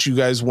on what you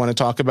guys want to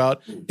talk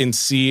about and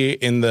see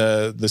in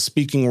the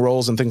speaking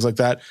roles and things like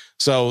that.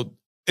 So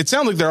it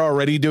sounds like they're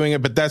already doing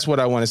it, but that's what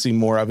I want to see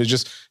more of, is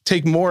just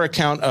take more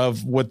account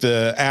of what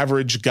the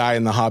average guy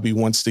in the hobby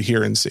wants to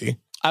hear and see.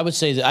 I would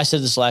say that I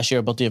said this last year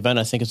about the event.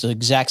 I think it's the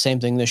exact same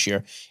thing this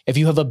year. If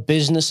you have a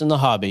business in the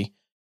hobby,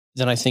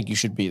 then I think you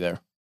should be there.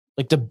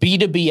 Like the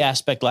B2B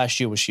aspect last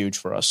year was huge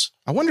for us.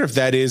 I wonder if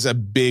that is a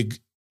big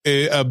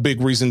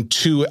reason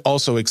to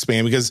also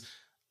expand, because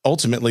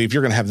ultimately, if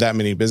you're going to have that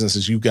many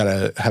businesses, you've got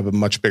to have a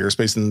much bigger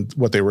space than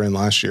what they were in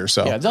last year.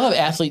 So yeah, they'll have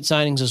athlete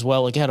signings as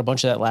well. Like, I had a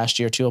bunch of that last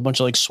year too. A bunch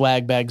of like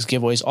swag bags,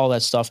 giveaways, all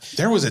that stuff.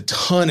 There was a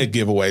ton of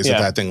giveaways at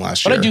that thing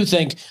last year. But I do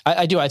think,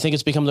 I think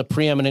it's become the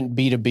preeminent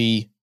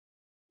B2B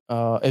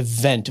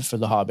event for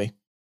the hobby.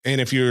 And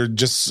if you're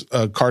just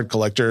a card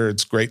collector,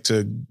 it's great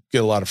to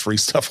get a lot of free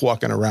stuff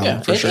walking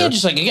around for sure. And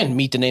just like, again,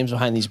 meet the names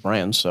behind these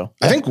brands. So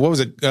I think, what was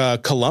it?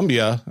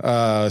 Columbia,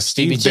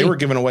 Steve, DBT. they were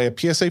giving away a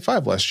PSA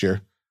 5 last year,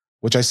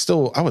 which I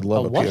would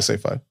love a PSA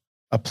 5.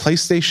 A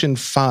PlayStation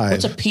 5.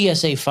 What's a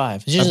PSA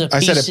 5? It's just I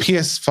said a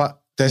PS5.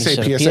 Did I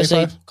say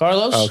PSA 5?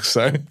 Carlos? Oh,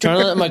 sorry. Turn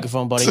on that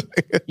microphone, buddy.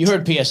 You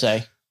heard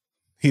PSA.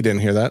 He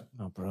didn't hear that.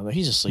 Oh, brother.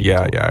 He's asleep.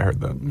 Yeah, I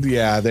heard that.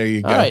 Yeah, there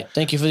you go. All right.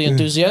 Thank you for the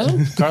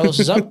enthusiasm. Carlos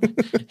is up.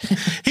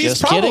 He's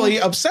Just probably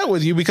kidding. upset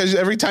with you because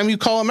every time you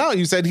call him out,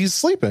 you said he's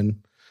sleeping.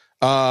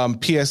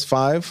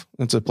 PS5.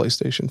 It's a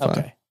PlayStation 5.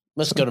 Okay.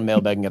 Let's go to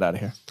mailbag and get out of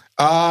here.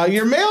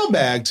 Your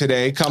mailbag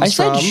today comes I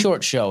said from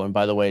short show, and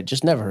by the way, it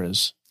just never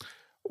is.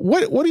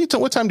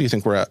 What time do you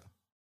think we're at?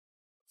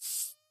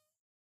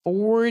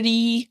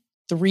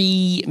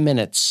 43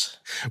 minutes.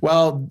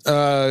 Well,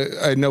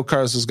 I know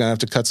Carlos is going to have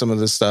to cut some of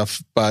this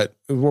stuff, but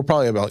we're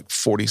probably about like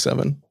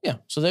 47. Yeah.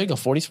 So there you go.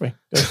 43.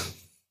 Good.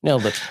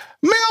 Nailed it.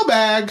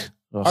 Mailbag.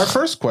 Ugh. Our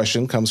first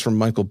question comes from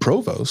Michael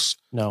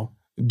Provost. No.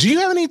 Do you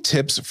have any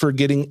tips for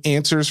getting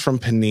answers from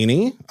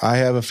Panini? I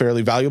have a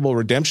fairly valuable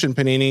redemption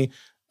Panini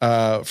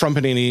from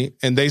Panini,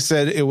 and they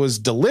said it was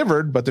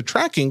delivered, but the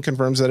tracking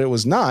confirms that it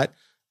was not.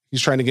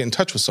 He's trying to get in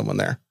touch with someone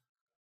there.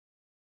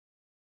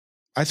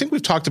 I think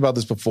we've talked about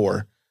this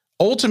before.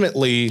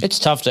 Ultimately, It's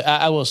tough to,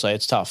 I will say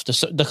it's tough.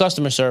 The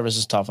customer service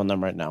is tough on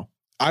them right now.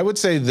 I would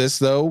say this,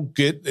 though,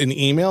 get an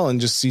email and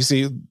just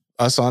CC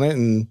us on it.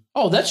 And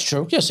Oh, that's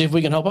true. Yeah. See if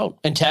we can help out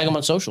and tag them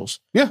on socials.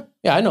 yeah,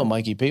 Yeah. I know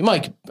Mikey P.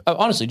 Mike,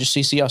 honestly, just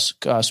CC us,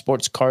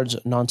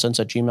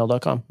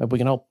 sportscardsnonsense@gmail.com. If we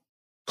can help.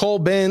 Cole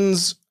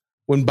Benz,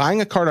 when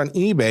buying a card on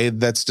eBay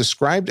that's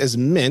described as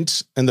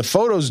mint and the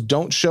photos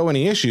don't show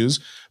any issues,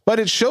 but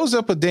it shows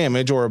up a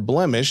damage or a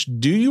blemish,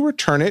 do you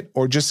return it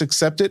or just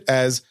accept it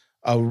as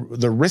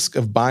the risk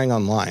of buying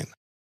online?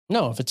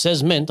 No, if it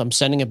says mint, I'm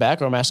sending it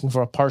back or I'm asking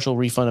for a partial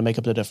refund to make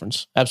up the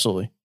difference.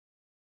 Absolutely.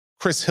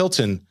 Chris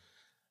Hilton,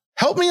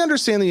 help me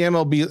understand the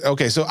MLB.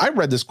 Okay, so I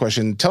read this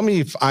question. Tell me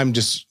if I'm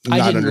just I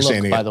not didn't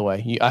understanding look, it. by the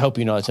way. I hope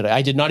you know that today.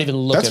 I did not even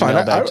look That's at fine.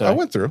 mailbag today. I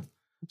went through.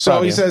 So Proud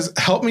of he you. says,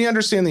 help me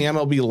understand the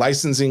MLB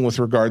licensing with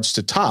regards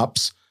to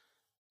Topps.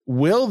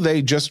 Will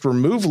they just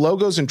remove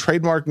logos and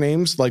trademark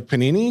names like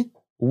Panini?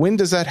 When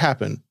does that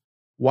happen?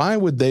 Why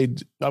would they?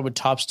 Why would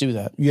Topps do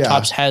that? Yeah.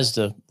 Topps has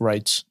the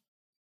rights.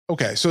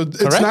 Okay, so it's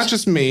Correct? not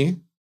just me.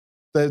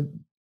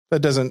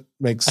 That doesn't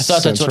make sense. I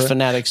thought that's what right?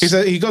 Fanatics.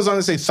 He goes on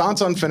to say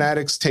thoughts on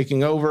Fanatics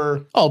taking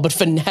over. Oh, but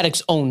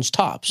Fanatics owns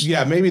Topps.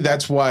 Yeah, maybe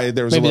that's why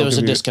there was Maybe a there was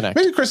a confusion. disconnect.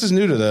 Maybe Chris is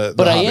new to the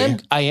But hobby.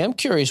 I am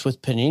curious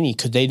with Panini.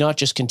 Could they not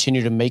just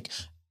continue to make?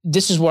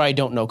 This is where I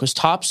don't know, because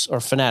Topps,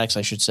 or Fanatics,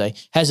 I should say,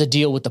 has a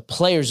deal with the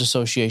Players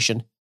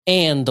Association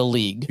and the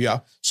league. Yeah.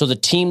 So the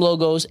team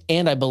logos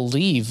and I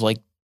believe like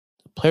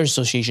Players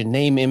Association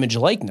name, image,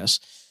 likeness.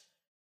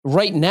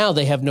 Right now,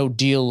 they have no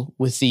deal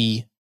with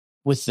the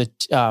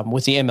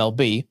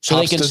MLB, so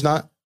Topps they can does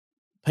not.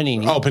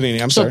 Panini. Oh,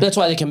 Panini. I'm So sorry. that's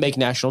why they can make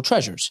national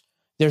treasures.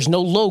 There's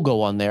no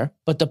logo on there,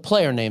 but the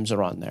player names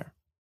are on there.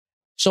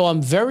 So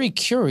I'm very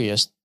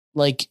curious.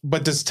 Like,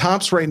 But does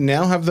Topps right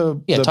now have the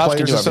Topps can Players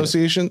do everything.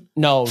 Association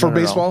no, for no, no,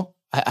 no. baseball?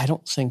 I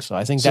don't think so.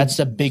 I think So- that's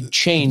the big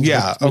change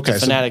Yeah, with okay, the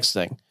so- Fanatics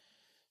thing.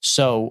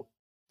 So,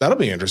 That'll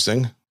be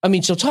interesting. I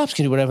mean, so Topps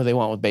can do whatever they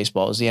want with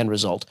baseball is the end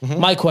result. Mhm.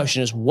 My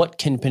question is, what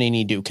can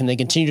Panini do? Can they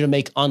continue to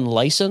make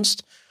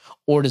unlicensed,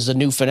 or does the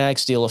new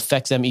Fanatics deal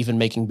affect them even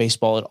making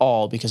baseball at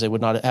all because they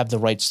would not have the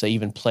rights to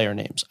even player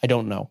names? I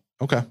don't know.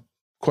 Okay.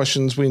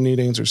 Questions we need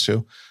answers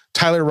to.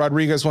 Tyler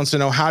Rodriguez wants to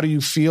know, how do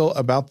you feel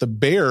about the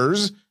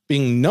Bears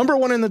being number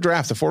one in the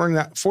draft? The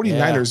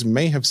 49ers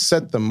may have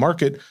set the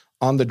market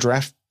on the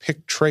draft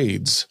pick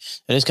trades.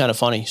 It is kind of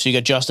funny. So you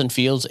got Justin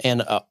Fields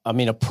and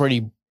a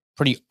pretty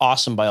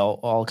awesome by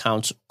all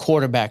accounts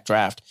quarterback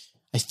draft.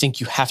 I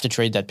think you have to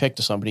trade that pick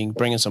to somebody and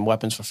bring in some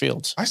weapons for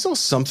Fields. I saw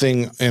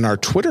something in our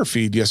Twitter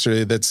feed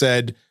yesterday that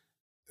said,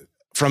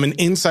 from an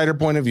insider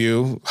point of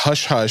view,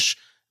 hush, hush,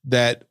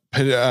 that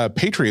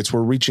Patriots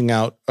were reaching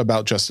out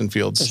about Justin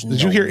Fields. There's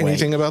Did you no hear way.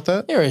 anything about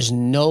that? There is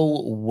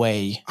no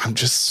way. I'm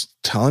just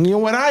telling you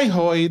what I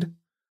heard.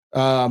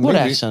 What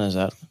accent is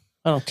that?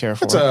 I don't care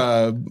for It's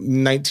a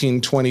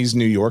 1920s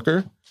New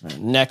Yorker.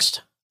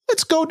 Next.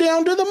 Let's go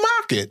down to the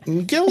market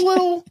and get a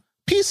little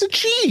piece of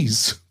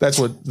cheese. That's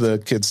what the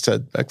kids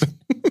said back then.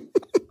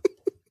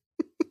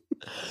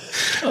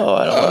 Oh,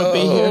 I don't want to be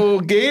here. Oh,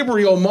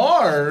 Gabriel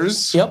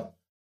Mars. Yep.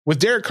 With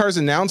Derek Carr's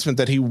announcement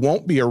that he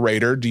won't be a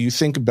Raider, do you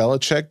think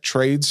Belichick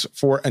trades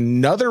for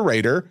another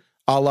Raider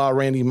a la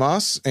Randy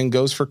Moss and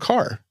goes for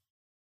Carr?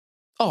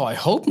 Oh, I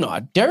hope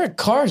not. Derek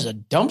Carr is a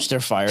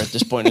dumpster fire at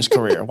this point in his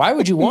career. Why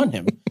would you want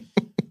him?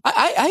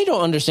 I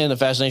don't understand the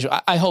fascination.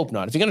 I hope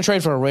not. If you're going to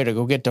trade for a Raider,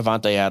 go get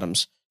Devontae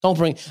Adams. Don't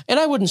bring, and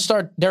I wouldn't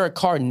start Derek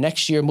Carr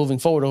next year moving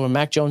forward over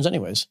Mac Jones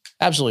anyways.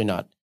 Absolutely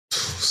not.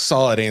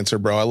 Solid answer,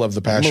 bro. I love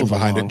the passion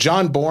behind it.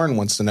 John Bourne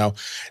wants to know,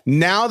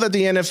 now that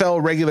the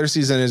NFL regular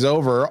season is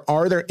over,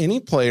 are there any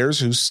players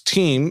whose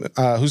teams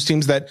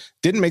that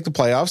didn't make the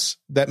playoffs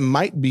that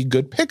might be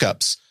good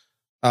pickups?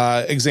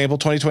 Example,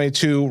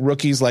 2022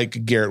 rookies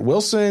like Garrett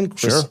Wilson,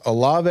 Chris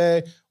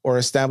Olave, or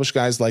established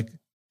guys like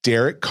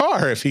Derek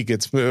Carr if he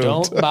gets moved.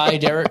 Don't buy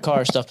Derek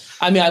Carr stuff.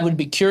 I mean, I would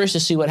be curious to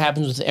see what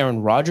happens with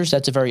Aaron Rodgers.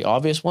 That's a very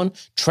obvious one.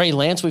 Trey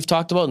Lance, we've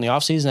talked about in the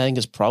offseason, I think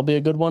is probably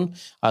a good one.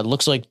 It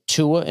looks like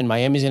Tua in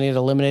Miami's going to get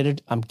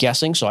eliminated, I'm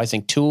guessing. So I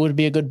think Tua would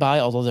be a good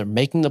buy, although they're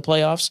making the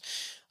playoffs.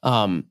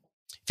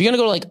 If you're going to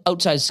go to like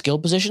outside skill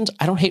positions,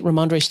 I don't hate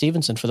Ramondre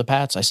Stevenson for the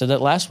Pats. I said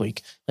that last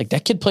week. Like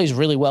that kid plays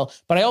really well,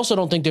 but I also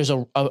don't think there's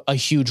a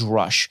huge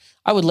rush.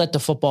 I would let the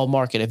football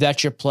market, if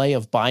that's your play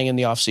of buying in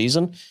the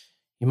offseason,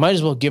 you might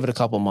as well give it a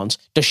couple months.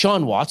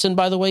 Deshaun Watson,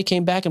 by the way,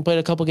 came back and played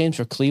a couple games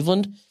for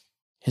Cleveland.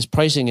 His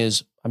pricing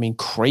is,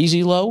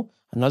 crazy low.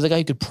 Another guy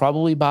you could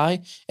probably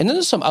buy. And then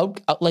there's some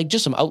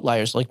some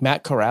outliers, like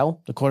Matt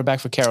Corral, the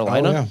quarterback for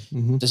Carolina. Oh, yeah.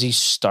 Mm-hmm. Does he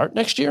start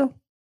next year?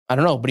 I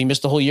don't know, but he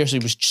missed the whole year, so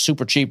he was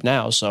super cheap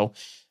now. So,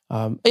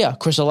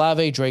 Chris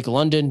Olave, Drake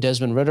London,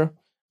 Desmond Ridder.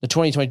 The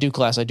 2022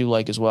 class I do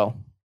like as well.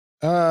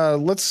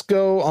 Let's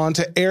go on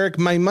to Eric.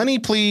 My money,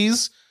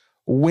 please.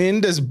 When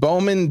does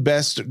Bowman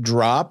Best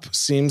drop?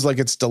 Seems like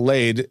it's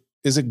delayed.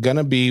 Is it going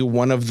to be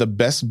one of the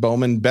best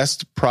Bowman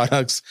Best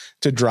products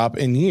to drop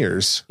in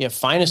years? Yeah,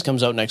 Finest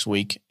comes out next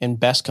week, and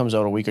Best comes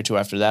out a week or two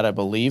after that, I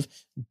believe.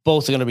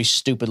 Both are going to be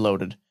stupid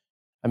loaded.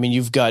 I mean,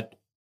 you've got,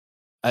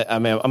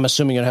 I'm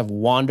assuming you're going to have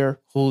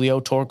Wander, Julio,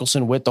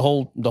 Torkelson, Witt, the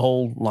whole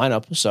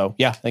lineup. So,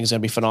 yeah, I think it's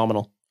going to be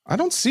phenomenal. I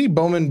don't see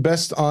Bowman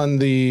Best on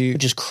the,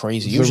 which is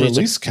crazy. The Usually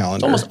release calendar.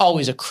 It's almost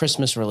always a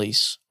Christmas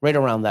release, right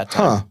around that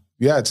time. Huh.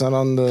 Yeah, it's not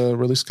on the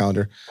release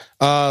calendar.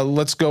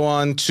 Let's go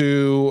on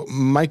to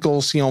Michael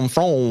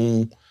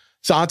Sionfron.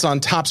 Thoughts on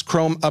Topps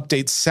Chrome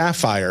Update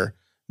Sapphire.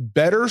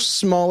 Better,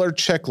 smaller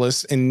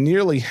checklist and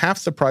nearly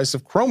half the price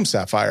of Chrome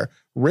Sapphire.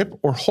 Rip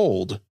or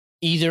hold?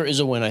 Either is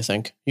a win, I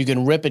think. You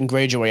can rip and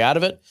grade your way out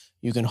of it.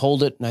 You can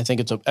hold it, and I think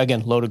it's,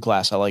 again, loaded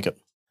glass. I like it.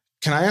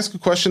 Can I ask a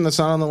question that's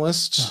not on the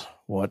list?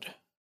 What?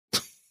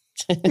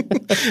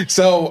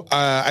 So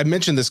I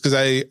mentioned this because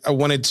I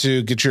wanted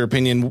to get your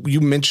opinion.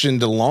 You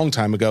mentioned a long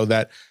time ago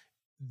that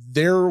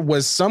there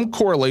was some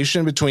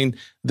correlation between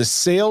the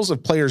sales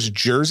of players'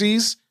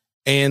 jerseys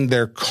and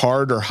their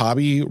card or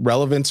hobby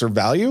relevance or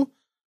value.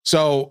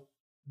 So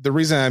the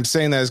reason I'm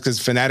saying that is because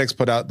Fanatics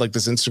put out like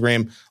this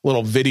Instagram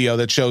little video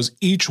that shows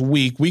each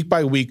week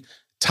by week,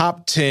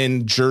 top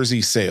 10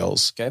 jersey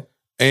sales. Okay.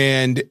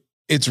 And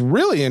it's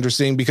really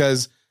interesting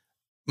because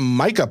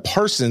Micah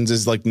Parsons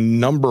is like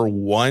number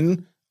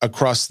one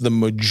across the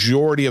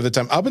majority of the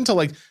time. Up until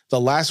like the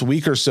last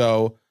week or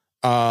so,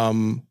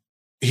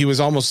 he was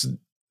almost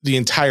the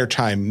entire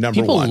time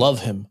number one. People love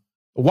him.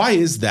 Why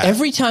is that?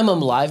 Every time I'm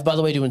live, by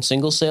the way, doing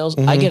single sales,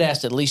 I get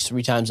asked at least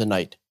 3 times a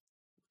night,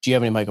 do you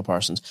have any Micah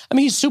Parsons? I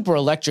mean, he's a super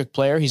electric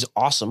player. He's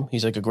awesome.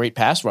 He's like a great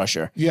pass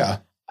rusher. Yeah.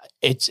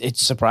 It's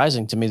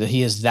surprising to me that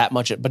he is that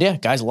much. But yeah,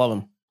 guys love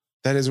him.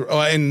 That is,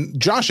 and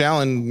Josh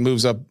Allen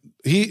moves up.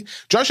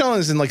 Josh Allen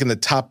is in the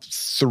top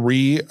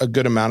 3 a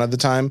good amount of the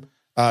time.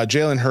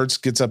 Jalen Hurts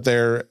gets up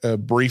there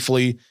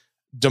briefly.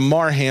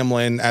 DeMar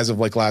Hamlin, as of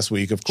like last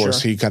week, of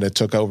course, he kind of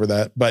took over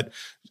that. But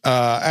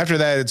after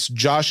that, it's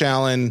Josh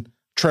Allen,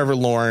 Trevor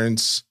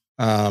Lawrence,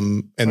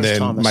 and then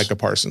Thomas? Micah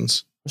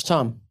Parsons. Where's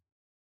Tom?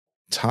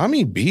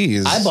 Tommy B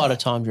is. I bought a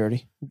Tom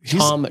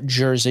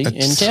jersey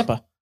in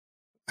Tampa.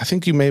 I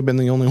think you may have been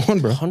the only one,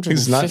 bro.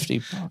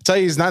 150. I'll tell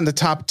you, he's not in the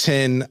top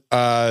 10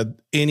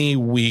 any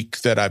week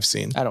that I've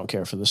seen. I don't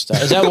care for this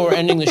stat. Is that what we're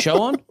ending the show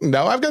on?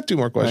 No, I've got 2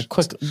 more questions.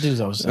 Quick, do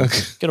those.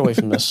 Okay. Get away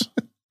from this.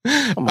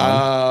 Come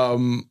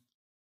on.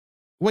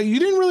 Wait, you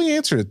didn't really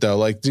answer it though.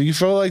 Like, do you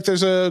feel like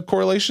there's a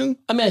correlation?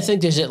 I mean, I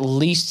think there's at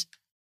least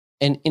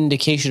an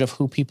indication of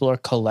who people are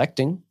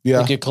collecting. Yeah.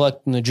 Like you're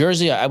collecting the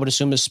jersey, I would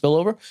assume is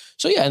spillover.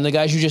 So yeah, and the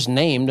guys you just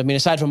named, I mean,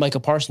 aside from Micah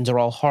Parsons, they're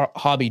all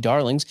hobby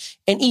darlings,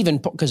 and even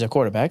because they're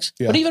quarterbacks,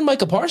 but even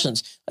Micah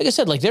Parsons, like I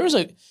said, like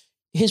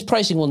his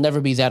pricing will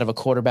never be that of a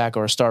quarterback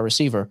or a star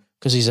receiver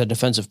because he's a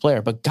defensive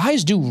player, but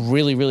guys do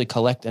really, really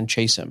collect and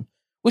chase him,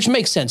 which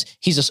makes sense.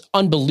 He's this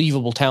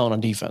unbelievable talent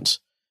on defense.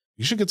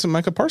 You should get some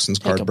Micah Parsons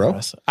card, bro.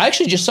 I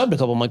actually just subbed a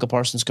couple Micah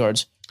Parsons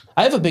cards.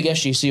 I have a big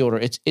SGC order.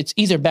 It's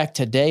either back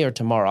today or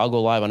tomorrow. I'll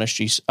go live on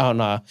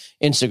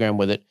Instagram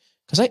with it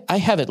because I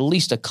have at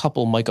least a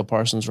couple Micah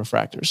Parsons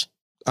refractors.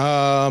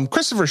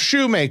 Christopher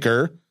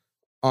Shoemaker,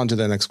 on to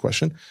the next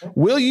question.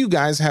 Will you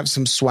guys have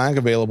some swag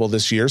available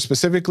this year,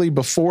 specifically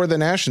before the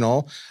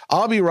National?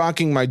 I'll be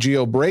rocking my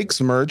Geo Breaks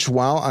merch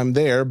while I'm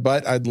there,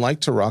 but I'd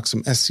like to rock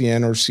some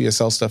SCN or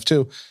CSL stuff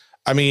too.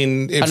 I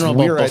mean, if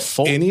we're at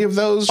any of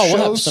those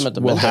shows,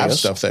 we'll have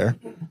stuff there.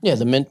 Yeah,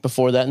 the Mint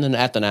before that and then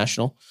at the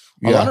National.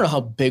 I don't know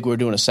how big we're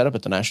doing a setup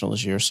at the National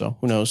this year, so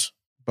who knows?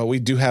 but we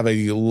do have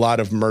a lot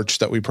of merch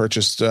that we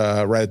purchased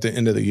right at the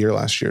end of the year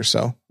last year.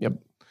 So, Yep.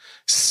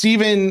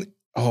 Steven,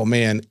 oh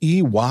man,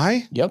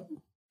 EY? Yep.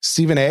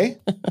 Stephen A.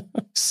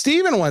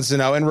 Steven wants to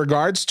know, in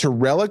regards to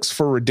relics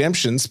for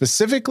redemption,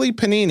 specifically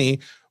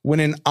Panini, when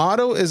an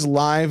auto is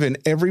live in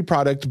every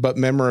product but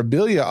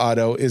memorabilia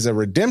auto is a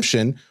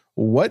redemption,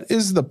 what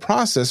is the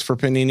process for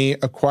Panini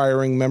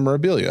acquiring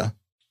memorabilia?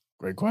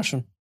 Great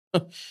question.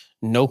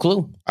 No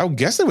clue. I would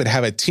guess they would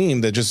have a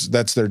team that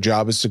that's their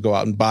job, is to go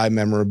out and buy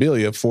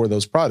memorabilia for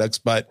those products.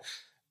 But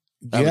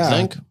I would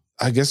think.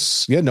 I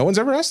guess, no one's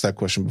ever asked that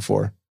question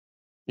before.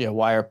 Yeah,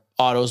 why are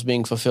autos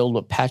being fulfilled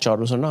but patch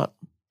autos are not?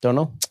 Don't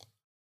know.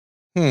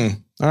 All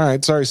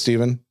right. Sorry,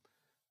 Steven.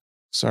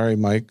 Sorry,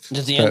 Mike.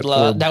 Is the end,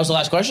 that was the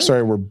last question?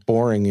 Sorry, we're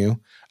boring you.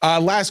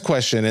 Last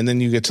question, and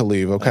then you get to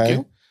leave,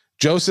 okay?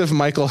 Joseph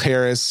Michael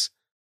Harris,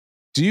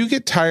 do you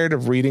get tired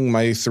of reading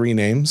my 3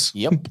 names?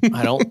 Yep.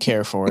 I don't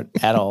care for it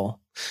at all.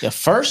 A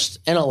first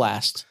and a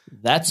last.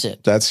 That's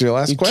it. That's your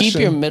last question.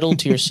 Keep your middle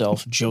to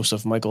yourself,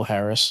 Joseph Michael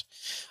Harris.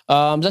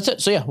 That's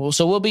it. So yeah,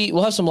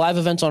 we'll have some live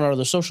events on our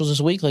other socials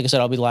this week. Like I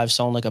said, I'll be live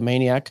selling like a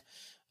maniac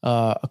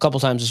a couple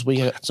times this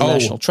week. Some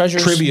National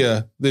Treasures.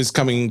 Trivia is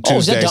coming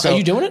Tuesday. Are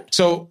you doing it?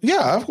 So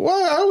yeah,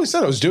 well, I always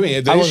said I was doing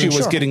it. The issue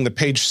was getting the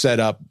page set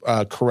up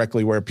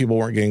correctly where people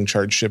weren't getting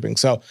charged shipping.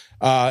 So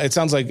it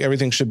sounds like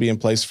everything should be in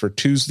place for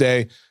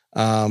Tuesday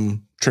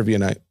trivia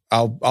night.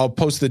 I'll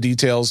post the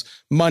details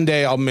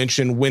Monday. I'll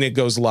mention when it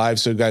goes live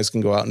so you guys can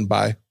go out and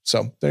buy.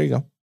 So there you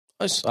go.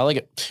 Nice. I like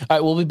it. All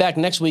right, we'll be back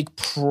next week,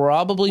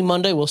 probably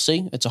Monday. We'll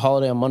see. It's a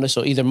holiday on Monday,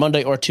 so either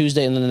Monday or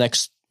Tuesday, and then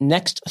the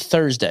next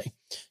Thursday.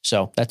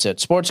 So that's it.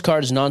 Sports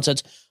cards,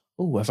 nonsense.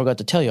 Oh, I forgot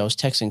to tell you, I was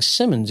texting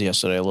Simmons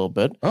yesterday a little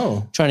bit.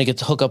 Oh. Trying to get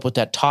the hook up with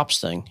that Tops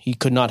thing. He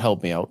could not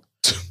help me out.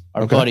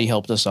 Our buddy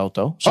helped us out,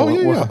 though. So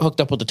we're hooked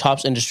up with the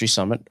Tops Industry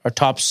Summit, or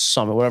Tops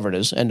Summit, whatever it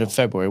is, end of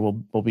February.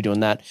 We'll be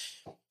doing that.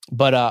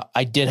 But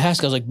I did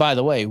ask, I was like, by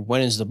the way,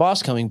 when is the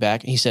boss coming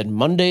back? He said,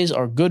 Mondays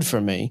are good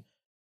for me.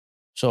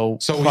 So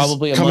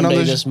probably a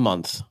Monday this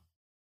month.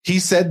 He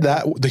said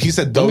that. He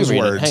said those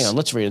words. Hang on,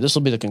 let's read it. This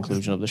will be the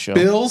conclusion of the show.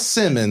 Bill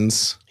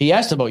Simmons. He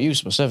asked about you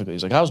specifically.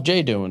 He's like, how's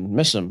Jay doing?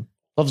 Miss him.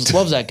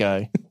 Loves that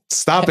guy.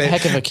 Stop it.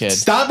 Heck of a kid.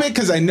 Stop it,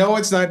 because I know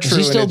it's not true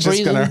and it's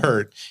just going to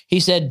hurt. He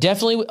said,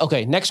 definitely.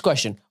 Okay, next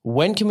question.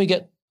 When can we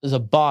get the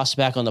boss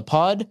back on the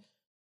pod?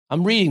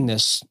 I'm reading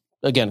this.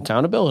 Again,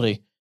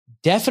 accountability.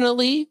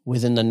 Definitely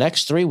within the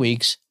next 3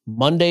 weeks.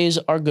 Mondays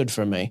are good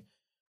for me.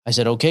 I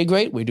said, okay,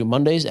 great. We do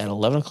Mondays at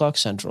 11 o'clock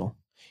Central.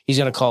 He's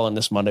going to call in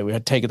this Monday. We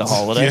had to take the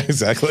holiday. Yeah,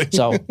 exactly.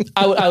 So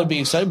I would be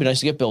excited. It'd be nice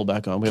to get Bill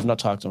back on. We have not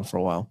talked to him for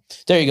a while.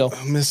 There you go.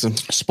 I miss him.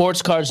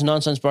 Sports Cards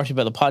Nonsense brought to you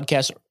by the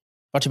podcast,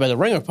 brought to you by the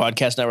Ringer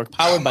Podcast Network,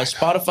 powered by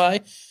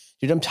Spotify.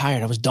 Dude, I'm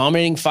tired. I was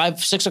dominating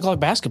 5-6 o'clock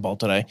basketball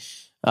today.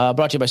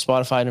 Brought to you by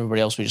Spotify and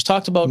everybody else we just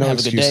talked about. No have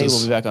excuses. a good day.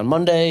 We'll be back on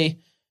Monday.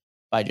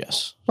 Bye,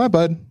 Jess. Bye,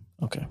 bud.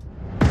 Okay.